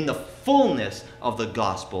righteousness, in the fullness of the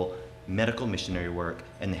gospel, medical missionary work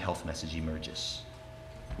and the health message emerges.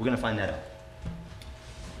 We're going to find that out.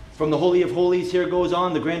 From the Holy of Holies, here goes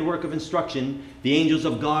on the grand work of instruction. The angels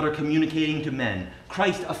of God are communicating to men.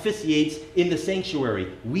 Christ officiates in the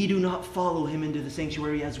sanctuary. We do not follow him into the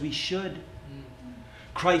sanctuary as we should.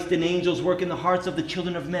 Christ and angels work in the hearts of the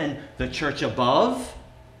children of men. The church above,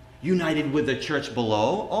 united with the church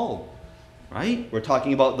below. Oh, right? We're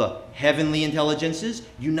talking about the heavenly intelligences,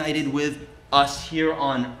 united with us here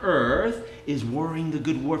on earth, is warring the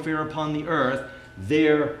good warfare upon the earth.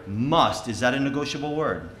 There must, is that a negotiable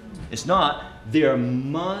word? It's not. There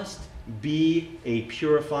must be a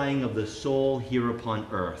purifying of the soul here upon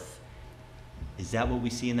earth. Is that what we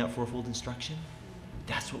see in that fourfold instruction?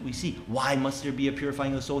 That's what we see. Why must there be a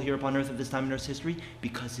purifying of the soul here upon earth at this time in Earth's history?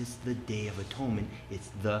 Because it's the Day of Atonement. It's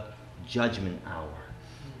the judgment hour.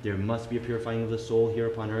 There must be a purifying of the soul here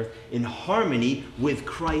upon earth in harmony with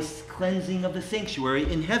Christ's cleansing of the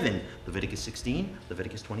sanctuary in heaven. Leviticus 16,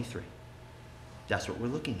 Leviticus 23. That's what we're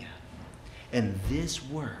looking at. And this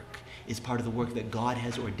work is part of the work that God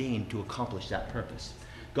has ordained to accomplish that purpose.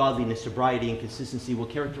 Godliness, sobriety, and consistency will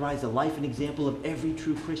characterize the life and example of every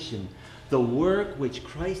true Christian. The work which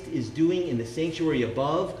Christ is doing in the sanctuary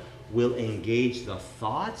above will engage the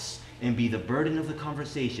thoughts and be the burden of the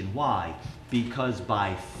conversation. Why? Because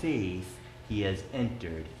by faith he has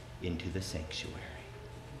entered into the sanctuary.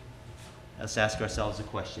 Let's ask ourselves a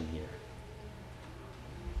question here.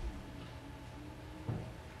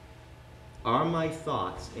 Are my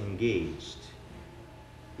thoughts engaged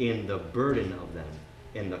in the burden of them,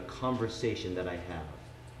 in the conversation that I have,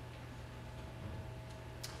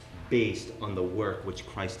 based on the work which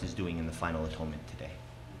Christ is doing in the final atonement today?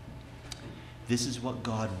 This is what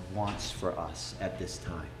God wants for us at this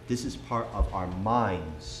time. This is part of our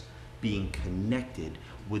minds being connected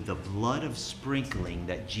with the blood of sprinkling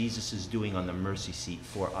that Jesus is doing on the mercy seat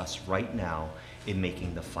for us right now in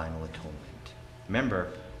making the final atonement.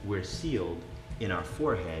 Remember, we're sealed in our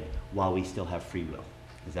forehead while we still have free will.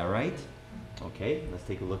 Is that right? Okay, let's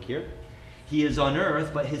take a look here. He is on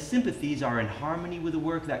earth, but his sympathies are in harmony with the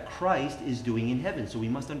work that Christ is doing in heaven. So we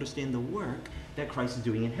must understand the work that Christ is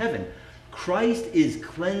doing in heaven. Christ is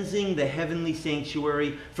cleansing the heavenly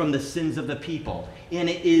sanctuary from the sins of the people. And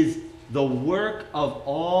it is the work of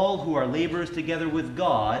all who are laborers together with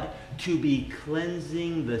God to be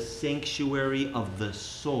cleansing the sanctuary of the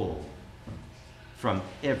soul from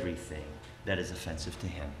everything that is offensive to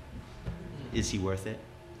him. Is he worth it?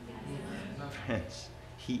 Yes. Friends,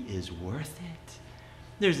 he is worth it.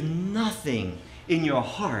 There's nothing in your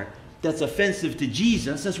heart that's offensive to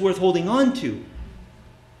Jesus that's worth holding on to.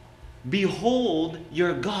 Behold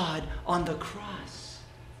your God on the cross.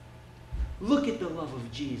 Look at the love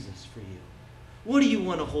of Jesus for you. What do you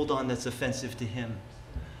want to hold on that's offensive to him?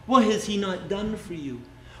 What has he not done for you?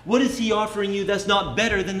 What is he offering you that's not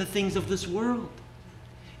better than the things of this world?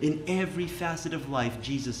 In every facet of life,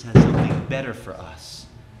 Jesus has something better for us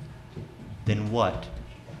than what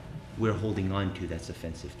we're holding on to that's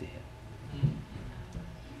offensive to him.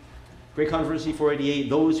 Great Controversy 488,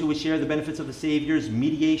 those who would share the benefits of the Savior's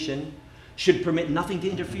mediation should permit nothing to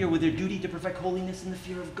interfere with their duty to perfect holiness in the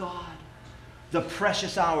fear of God. The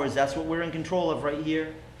precious hours, that's what we're in control of right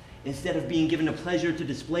here, instead of being given a pleasure to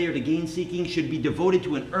display or to gain seeking, should be devoted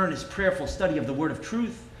to an earnest, prayerful study of the word of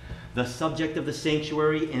truth. The subject of the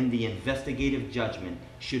sanctuary and the investigative judgment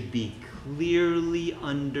should be clearly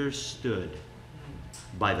understood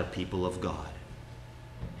by the people of God.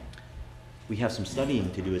 We have some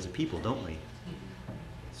studying to do as a people, don't we?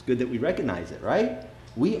 It's good that we recognize it, right?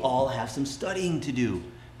 We all have some studying to do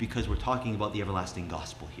because we're talking about the everlasting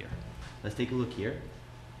gospel here. Let's take a look here.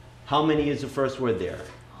 How many is the first word there?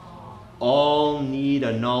 All need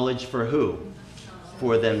a knowledge for who?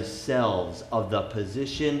 For themselves of the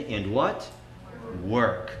position and what?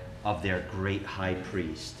 Work of their great high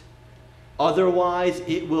priest. Otherwise,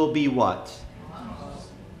 it will be what?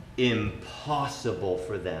 Impossible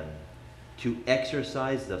for them to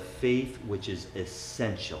exercise the faith which is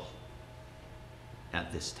essential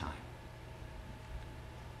at this time.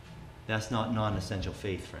 That's not non-essential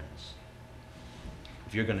faith, friends.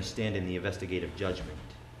 If you're going to stand in the investigative judgment,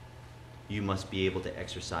 you must be able to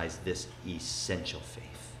exercise this essential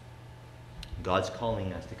faith. God's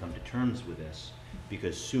calling us to come to terms with this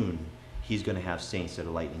because soon he's going to have saints that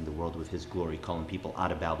are lightening the world with his glory, calling people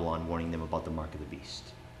out of Babylon, warning them about the mark of the beast.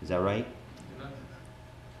 Is that right?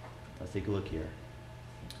 Let's take a look here.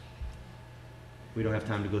 We don't have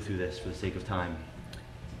time to go through this for the sake of time.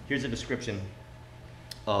 Here's a description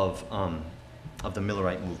of the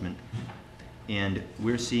Millerite movement. And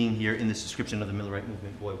we're seeing here in this description of the Millerite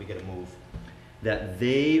movement, boy, we got to move, that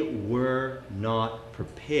they were not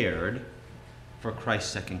prepared for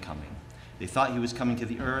Christ's second coming. They thought he was coming to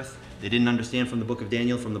the earth. They didn't understand from the book of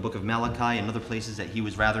Daniel, from the book of Malachi, and other places that he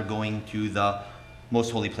was rather going to the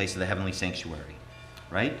most holy place of the heavenly sanctuary,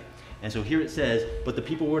 right? And so here it says, but the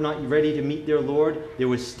people were not ready to meet their Lord. There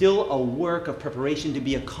was still a work of preparation to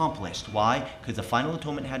be accomplished. Why? Because the final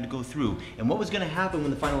atonement had to go through. And what was going to happen when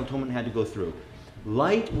the final atonement had to go through?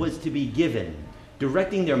 Light was to be given,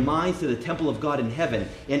 directing their minds to the temple of God in heaven.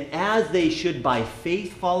 And as they should by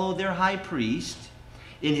faith follow their high priest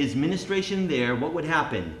in his ministration there, what would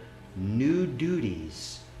happen? New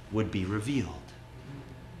duties would be revealed.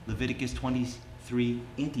 Leviticus 23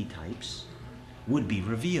 antitypes would be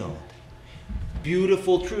revealed.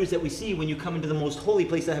 Beautiful truths that we see when you come into the most holy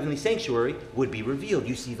place of the heavenly sanctuary would be revealed.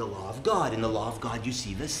 You see the law of God. In the law of God, you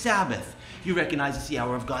see the Sabbath. You recognize it's the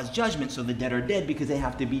hour of God's judgment, so the dead are dead because they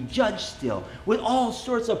have to be judged still. With all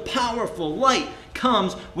sorts of powerful light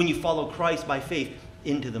comes when you follow Christ by faith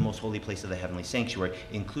into the most holy place of the heavenly sanctuary,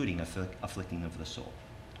 including afflicting of the soul.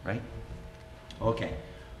 Right? Okay.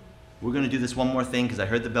 We're going to do this one more thing because I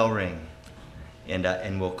heard the bell ring,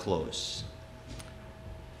 and we'll close.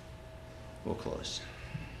 We'll close.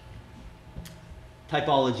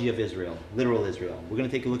 Typology of Israel, literal Israel. We're going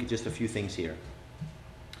to take a look at just a few things here.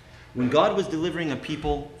 When God was delivering a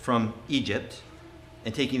people from Egypt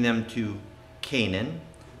and taking them to Canaan,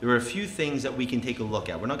 there were a few things that we can take a look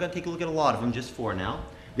at. We're not going to take a look at a lot of them, just 4 now.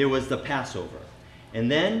 There was the Passover. And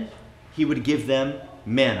then he would give them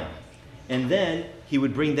manna. And then he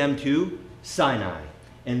would bring them to Sinai.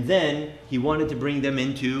 And then he wanted to bring them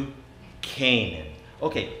into Canaan.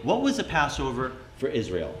 Okay, what was the Passover for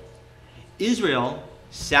Israel? Israel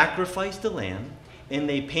sacrificed a lamb, and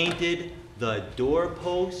they painted the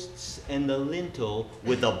doorposts and the lintel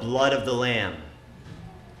with the blood of the lamb.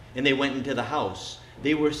 And they went into the house.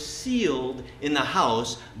 They were sealed in the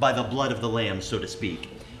house by the blood of the lamb, so to speak.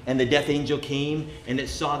 And the death angel came, and it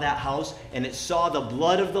saw that house, and it saw the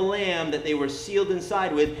blood of the lamb that they were sealed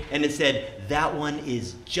inside with, and it said, that one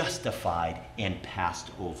is justified and passed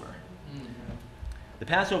over. The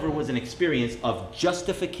Passover was an experience of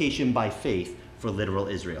justification by faith for literal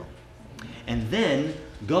Israel. And then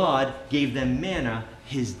God gave them manna,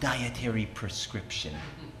 his dietary prescription.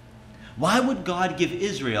 Why would God give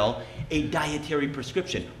Israel a dietary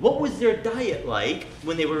prescription? What was their diet like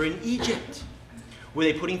when they were in Egypt? Were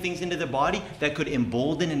they putting things into their body that could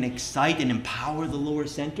embolden and excite and empower the lower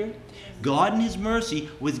center? God in his mercy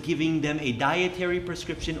was giving them a dietary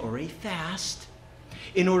prescription or a fast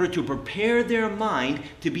in order to prepare their mind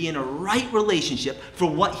to be in a right relationship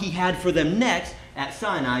for what he had for them next at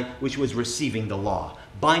Sinai, which was receiving the law.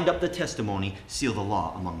 Bind up the testimony, seal the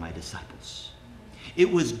law among my disciples.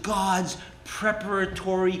 It was God's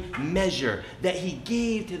preparatory measure that he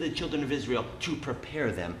gave to the children of Israel to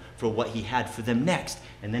prepare them for what he had for them next.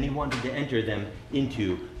 And then he wanted to enter them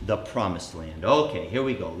into the promised land. Okay, here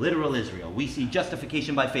we go. Literal Israel. We see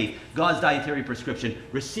justification by faith, God's dietary prescription,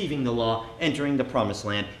 receiving the law, entering the promised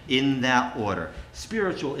land in that order.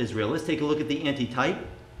 Spiritual Israel. Let's take a look at the antitype.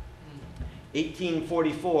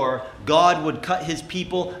 1844, God would cut his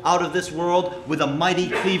people out of this world with a mighty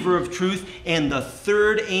cleaver of truth, and the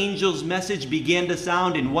third angel's message began to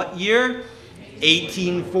sound in what year?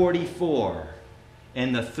 1844.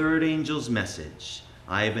 And the third angel's message.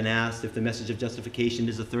 I have been asked if the message of justification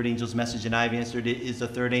is the third angel's message, and I've answered it is the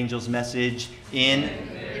third angel's message in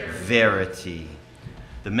verity.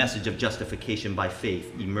 The message of justification by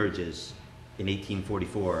faith emerges in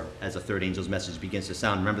 1844 as a third angel's message begins to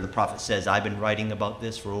sound. Remember, the prophet says, I've been writing about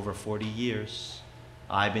this for over 40 years.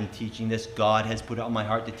 I've been teaching this. God has put it on my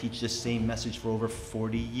heart to teach this same message for over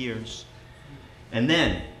 40 years. And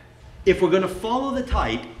then, if we're going to follow the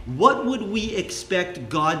type, what would we expect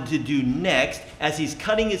God to do next as he's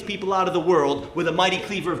cutting his people out of the world with a mighty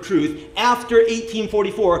cleaver of truth after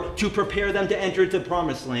 1844 to prepare them to enter the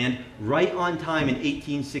promised land? Right on time in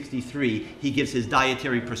 1863, he gives his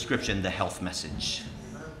dietary prescription, the health message.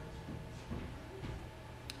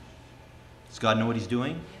 Does God know what he's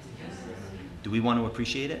doing? Do we want to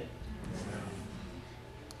appreciate it?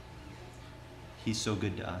 He's so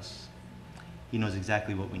good to us. He knows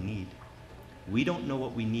exactly what we need. We don't know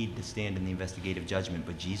what we need to stand in the investigative judgment,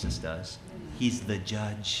 but Jesus does. He's the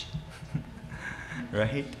judge.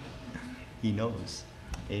 Right? He knows.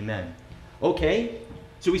 Amen. Okay,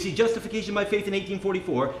 so we see justification by faith in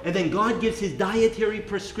 1844, and then God gives his dietary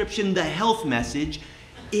prescription, the health message,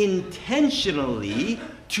 intentionally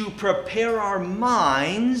to prepare our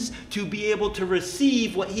minds to be able to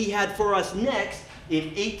receive what he had for us next. In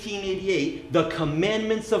 1888, the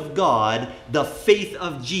commandments of God, the faith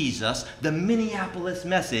of Jesus, the Minneapolis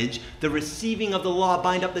message, the receiving of the law,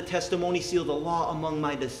 bind up the testimony, seal the law among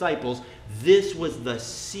my disciples. This was the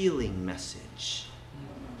sealing message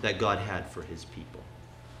that God had for his people.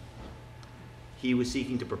 He was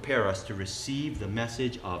seeking to prepare us to receive the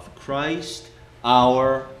message of Christ,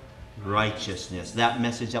 our righteousness. That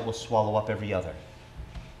message that will swallow up every other.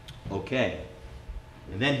 Okay.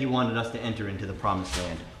 And then he wanted us to enter into the promised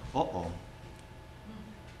land. Uh-oh.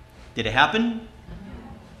 Did it happen?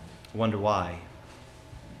 I wonder why.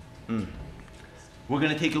 We're going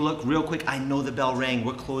to take a look real quick. I know the bell rang.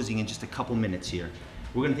 We're closing in just a couple minutes here.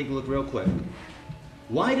 We're going to take a look real quick.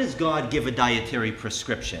 Why does God give a dietary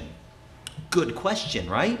prescription? Good question,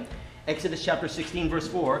 right? Exodus chapter 16, verse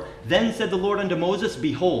 4. Then said the Lord unto Moses,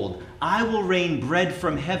 Behold, I will rain bread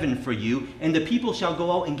from heaven for you, and the people shall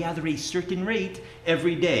go out and gather a certain rate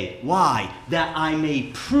every day. Why? That I may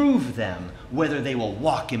prove them whether they will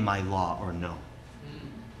walk in my law or no.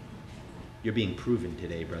 You're being proven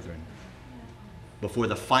today, brethren. Before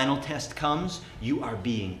the final test comes, you are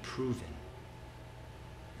being proven.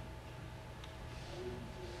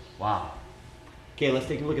 Wow. Okay, let's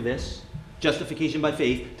take a look at this. Justification by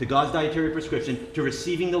faith, to God's dietary prescription, to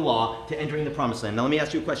receiving the law, to entering the promised land. Now let me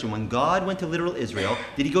ask you a question. When God went to literal Israel,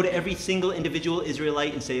 did he go to every single individual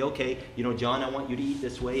Israelite and say, okay, you know, John, I want you to eat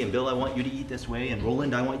this way, and Bill, I want you to eat this way, and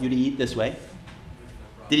Roland, I want you to eat this way?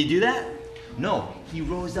 Did he do that? No. He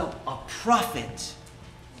rose up a prophet.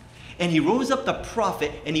 And he rose up the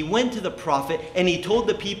prophet, and he went to the prophet, and he told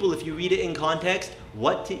the people, if you read it in context,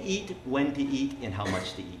 what to eat, when to eat, and how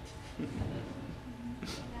much to eat.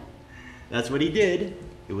 That's what he did.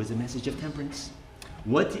 It was a message of temperance.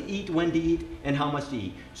 What to eat, when to eat, and how much to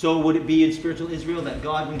eat. So would it be in spiritual Israel that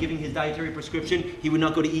God, when giving his dietary prescription, he would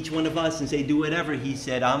not go to each one of us and say, do whatever. He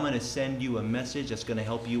said, I'm going to send you a message that's going to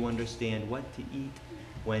help you understand what to eat,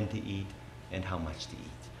 when to eat, and how much to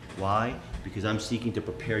eat. Why? Because I'm seeking to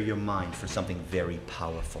prepare your mind for something very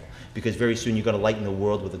powerful. Because very soon you're going to lighten the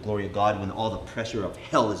world with the glory of God when all the pressure of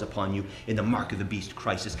hell is upon you in the mark of the beast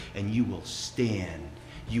crisis, and you will stand.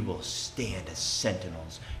 you will stand as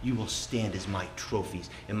sentinels. You will stand as my trophies,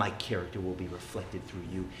 and my character will be reflected through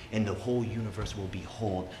you, and the whole universe will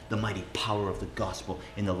behold the mighty power of the gospel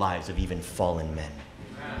in the lives of even fallen men.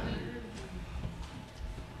 Amen.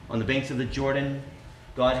 On the banks of the Jordan,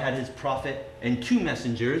 God had his prophet and 2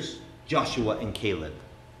 messengers, Joshua and Caleb.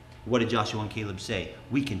 What did Joshua and Caleb say?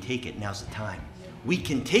 We can take it. Now's the time. We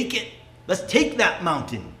can take it. Let's take that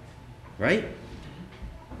mountain. Right?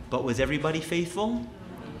 But was everybody faithful?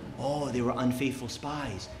 Oh, they were unfaithful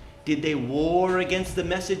spies. Did they war against the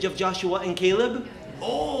message of Joshua and Caleb?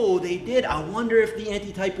 Oh, they did. I wonder if the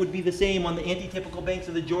antitype would be the same on the antitypical banks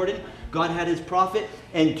of the Jordan. God had his prophet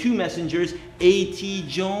and 2 messengers, A.T.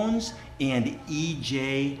 Jones and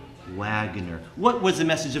E.J. Wagner. What was the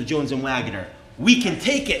message of Jones and Wagner? We can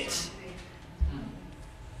take it.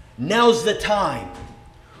 Now's the time.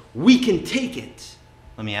 We can take it.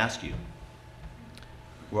 Let me ask you,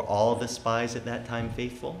 were all the spies at that time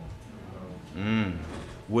faithful?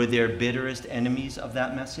 Were there bitterest enemies of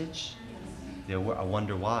that message? There were. I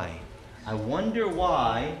wonder why. I wonder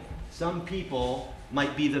why some people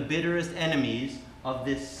might be the bitterest enemies of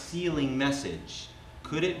this sealing message.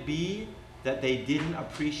 Could it be that they didn't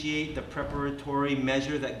appreciate the preparatory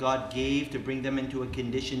measure that God gave to bring them into a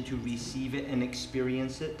condition to receive it and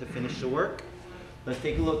experience it to finish the work? Let's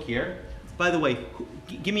take a look here. By the way,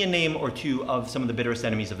 give me a name or 2 of some of the bitterest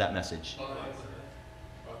enemies of that message.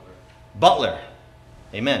 Butler.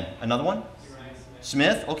 Amen. Another one?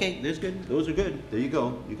 Smith. Okay, there's good. Those are good. There you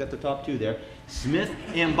go. You got the top 2 there. Smith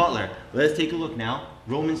and Butler. Let's take a look now.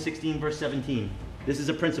 Romans 16, verse 17. This is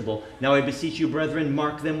a principle. Now I beseech you, brethren,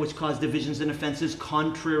 mark them which cause divisions and offenses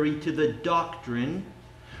contrary to the doctrine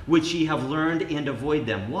which ye have learned, and avoid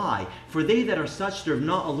them. Why? For they that are such serve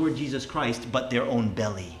not our Lord Jesus Christ, but their own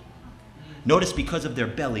belly. Notice, because of their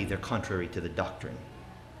belly, they're contrary to the doctrine.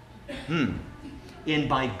 And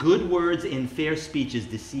by good words and fair speeches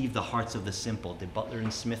deceive the hearts of the simple. Did Butler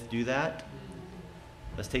and Smith do that?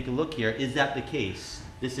 Let's take a look here. Is that the case?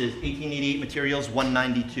 This is 1888 Materials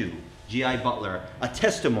 192. G.I. Butler, a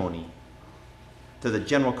testimony to the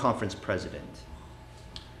General Conference President.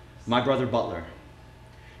 My brother Butler,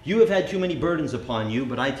 you have had too many burdens upon you,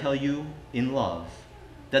 but I tell you in love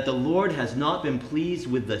that the Lord has not been pleased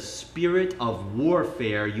with the spirit of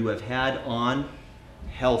warfare you have had on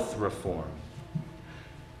health reform.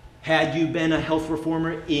 Had you been a health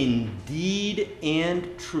reformer in deed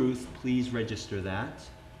and truth, please register that,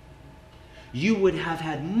 you would have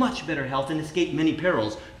had much better health and escaped many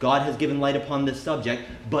perils. God has given light upon this subject,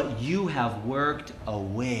 but you have worked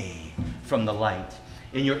away from the light,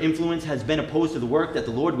 and your influence has been opposed to the work that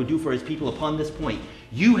the Lord would do for his people upon this point.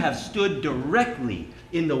 You have stood directly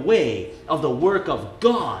in the way of the work of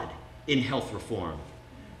God in health reform.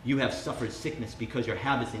 You have suffered sickness because your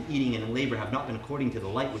habits in eating and in labor have not been according to the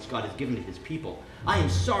light which God has given to his people. I am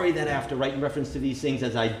sorry that I have to write in reference to these things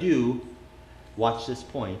as I do. Watch this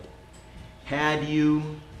point. Had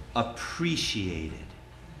you appreciated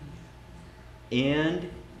and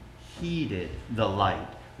heeded the light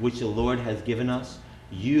which the Lord has given us,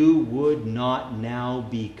 you would not now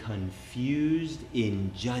be confused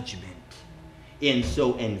in judgment and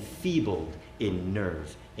so enfeebled in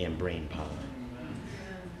nerve and brain power.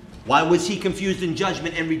 Why was he confused in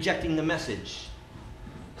judgment and rejecting the message?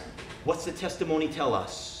 What's the testimony tell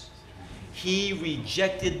us? He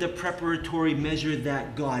rejected the preparatory measure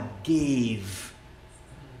that God gave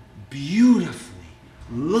beautifully,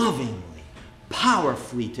 lovingly,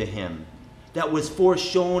 powerfully to him, that was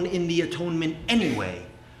foreshown in the atonement anyway,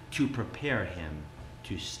 to prepare him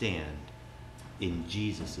to stand in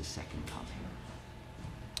Jesus' second coming.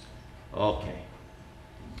 Okay.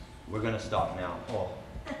 We're going to stop now.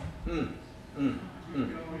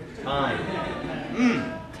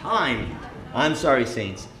 Time. I'm sorry,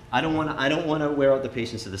 saints. I don't want to wear out the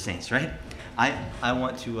patience of the saints, right? I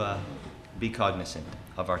want to be cognizant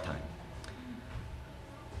of our time.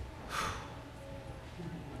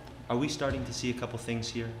 Are we starting to see a couple things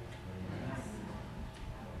here?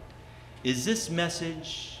 Is this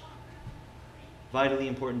message vitally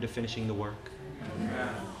important to finishing the work?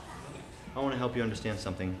 I want to help you understand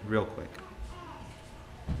something real quick.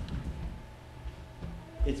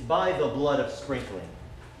 It's by the blood of sprinkling.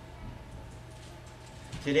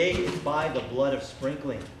 Today, it's by the blood of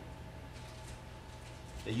sprinkling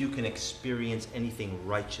that you can experience anything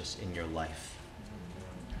righteous in your life.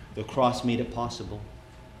 The cross made it possible.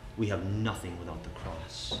 We have nothing without the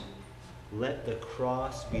cross. Let the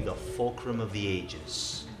cross be the fulcrum of the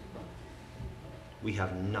ages. We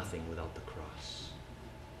have nothing without the cross.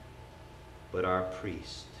 But our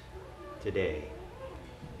priest today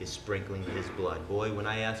is sprinkling his blood. Boy, when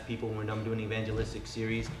I ask people when I'm doing an evangelistic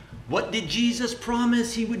series, what did Jesus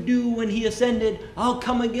promise he would do when he ascended? I'll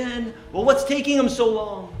come again. Well, what's taking him so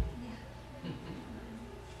long?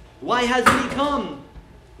 Why hasn't he come?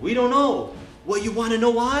 We don't know. Well, you want to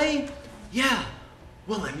know why? Yeah.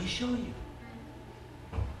 Well, let me show you.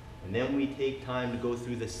 And then we take time to go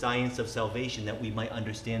through the science of salvation that we might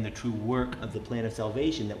understand the true work of the plan of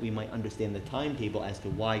salvation, that we might understand the timetable as to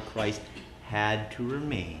why Christ had to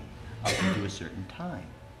remain up to a certain time.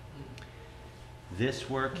 This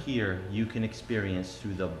work here you can experience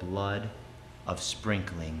through the blood of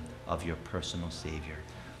sprinkling of your personal Savior.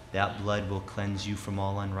 That blood will cleanse you from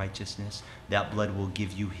all unrighteousness. That blood will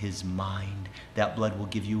give you his mind. That blood will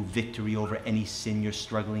give you victory over any sin you're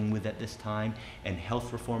struggling with at this time. And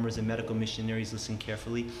health reformers and medical missionaries, listen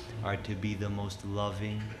carefully, are to be the most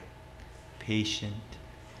loving, patient,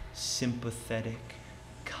 sympathetic,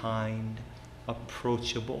 kind,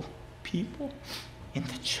 approachable people in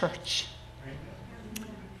the church.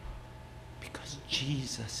 Because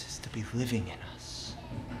Jesus is to be living in us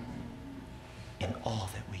in all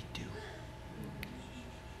that we do.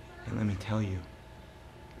 And let me tell you,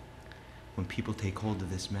 when people take hold of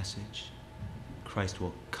this message, Christ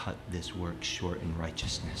will cut this work short in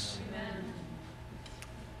righteousness. Amen.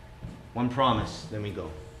 One promise, then we go.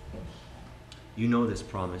 You know this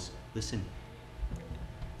promise. Listen,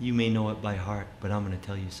 you may know it by heart, but I'm going to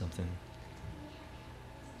tell you something.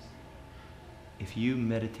 If you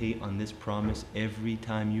meditate on this promise every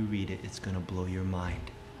time you read it, it's going to blow your mind.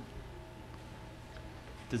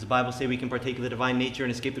 Does the Bible say we can partake of the divine nature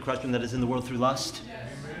and escape the corruption that is in the world through lust? Yes.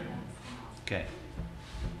 Okay.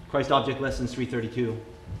 Christ Object Lessons 332.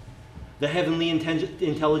 The heavenly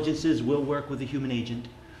intelligences will work with a human agent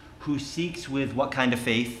who seeks with what kind of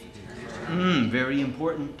faith? Very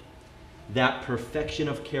important. That perfection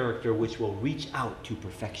of character which will reach out to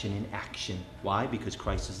perfection in action. Why? Because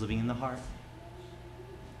Christ is living in the heart.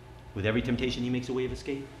 With every temptation he makes a way of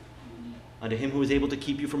escape. Unto him who is able to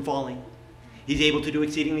keep you from falling. He's able to do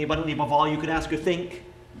exceedingly abundantly above all you could ask or think.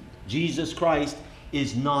 Jesus Christ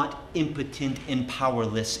is not impotent and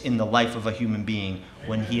powerless in the life of a human being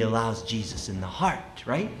when he allows Jesus in the heart,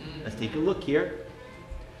 right? Let's take a look here.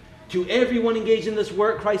 To everyone engaged in this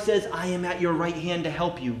work, Christ says, I am at your right hand to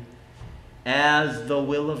help you. As the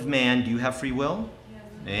will of man, do you have free will?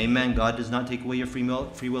 Yes. Amen. God does not take away your free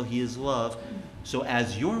will. Free will, he is love. So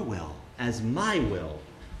as your will, as my will,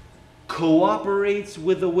 cooperates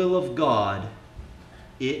with the will of God,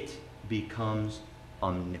 it becomes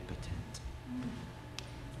omnipotent.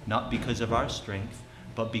 Not because of our strength,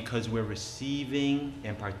 but because we're receiving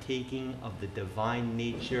and partaking of the divine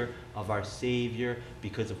nature of our Savior,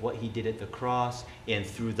 because of what he did at the cross and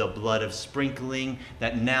through the blood of sprinkling,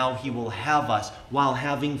 that now he will have us while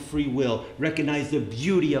having free will, recognize the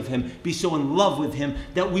beauty of him, be so in love with him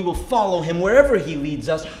that we will follow him wherever he leads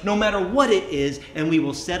us, no matter what it is, and we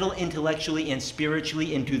will settle intellectually and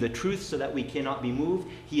spiritually into the truth so that we cannot be moved.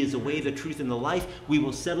 He is the way, the truth, and the life. We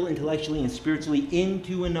will settle intellectually and spiritually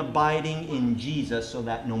into an abiding in Jesus so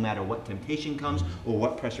that no matter what temptation comes or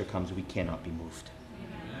what pressure comes, we cannot be moved.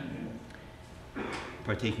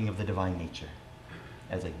 Partaking of the divine nature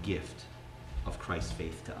as a gift of Christ's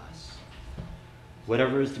faith to us.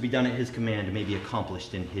 Whatever is to be done at his command may be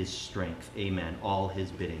accomplished in his strength. Amen. All his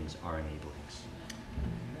biddings are enablings.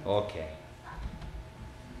 Okay.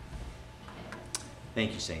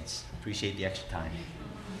 Thank you, saints. Appreciate the extra time.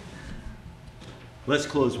 Let's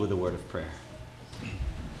close with a word of prayer.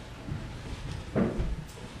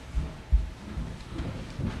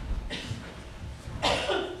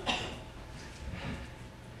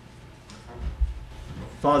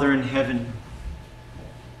 Father in heaven,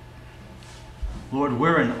 Lord,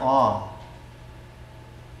 we're in awe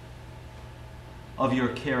of your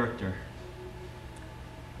character,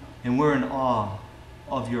 and we're in awe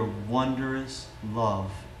of your wondrous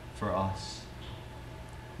love for us.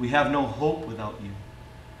 We have no hope without you.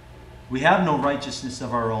 We have no righteousness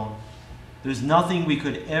of our own. There's nothing we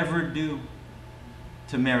could ever do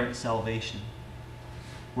to merit salvation.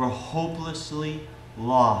 We're hopelessly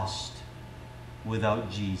lost without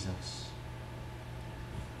Jesus.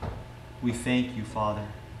 We thank you, Father,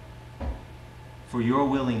 for your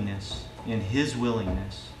willingness and his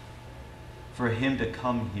willingness for him to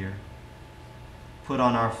come here, put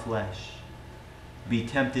on our flesh, be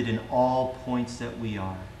tempted in all points that we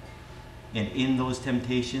are, and in those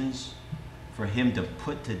temptations, for him to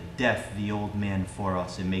put to death the old man for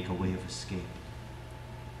us and make a way of escape,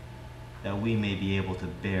 that we may be able to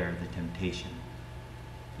bear the temptation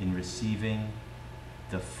in receiving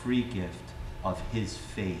the free gift of his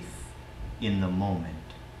faith in the moment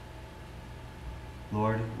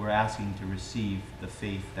Lord, we're asking to receive the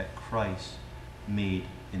faith that Christ made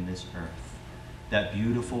in this earth. That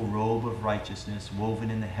beautiful robe of righteousness woven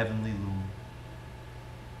in the heavenly loom,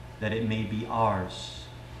 that it may be ours,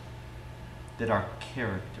 that our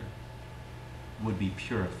character would be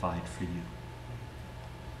purified for you,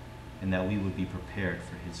 and that we would be prepared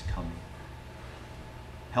for his coming.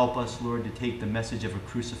 Help us, Lord, to take the message of a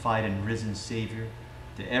crucified and risen Savior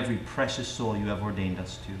to every precious soul you have ordained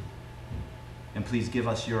us to. And please give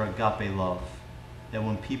us your agape love, that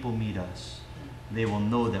when people meet us, they will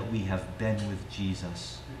know that we have been with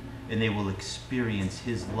Jesus, and they will experience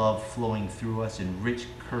his love flowing through us in rich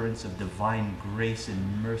currents of divine grace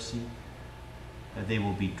and mercy, that they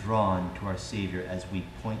will be drawn to our Savior as we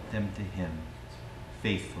point them to him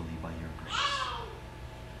faithfully by your grace.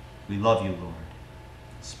 We love you, Lord.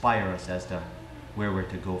 Inspire us as to where we're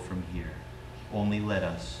to go from here. Only let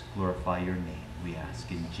us glorify your name, we ask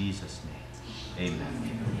in Jesus' name.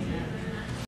 Amen.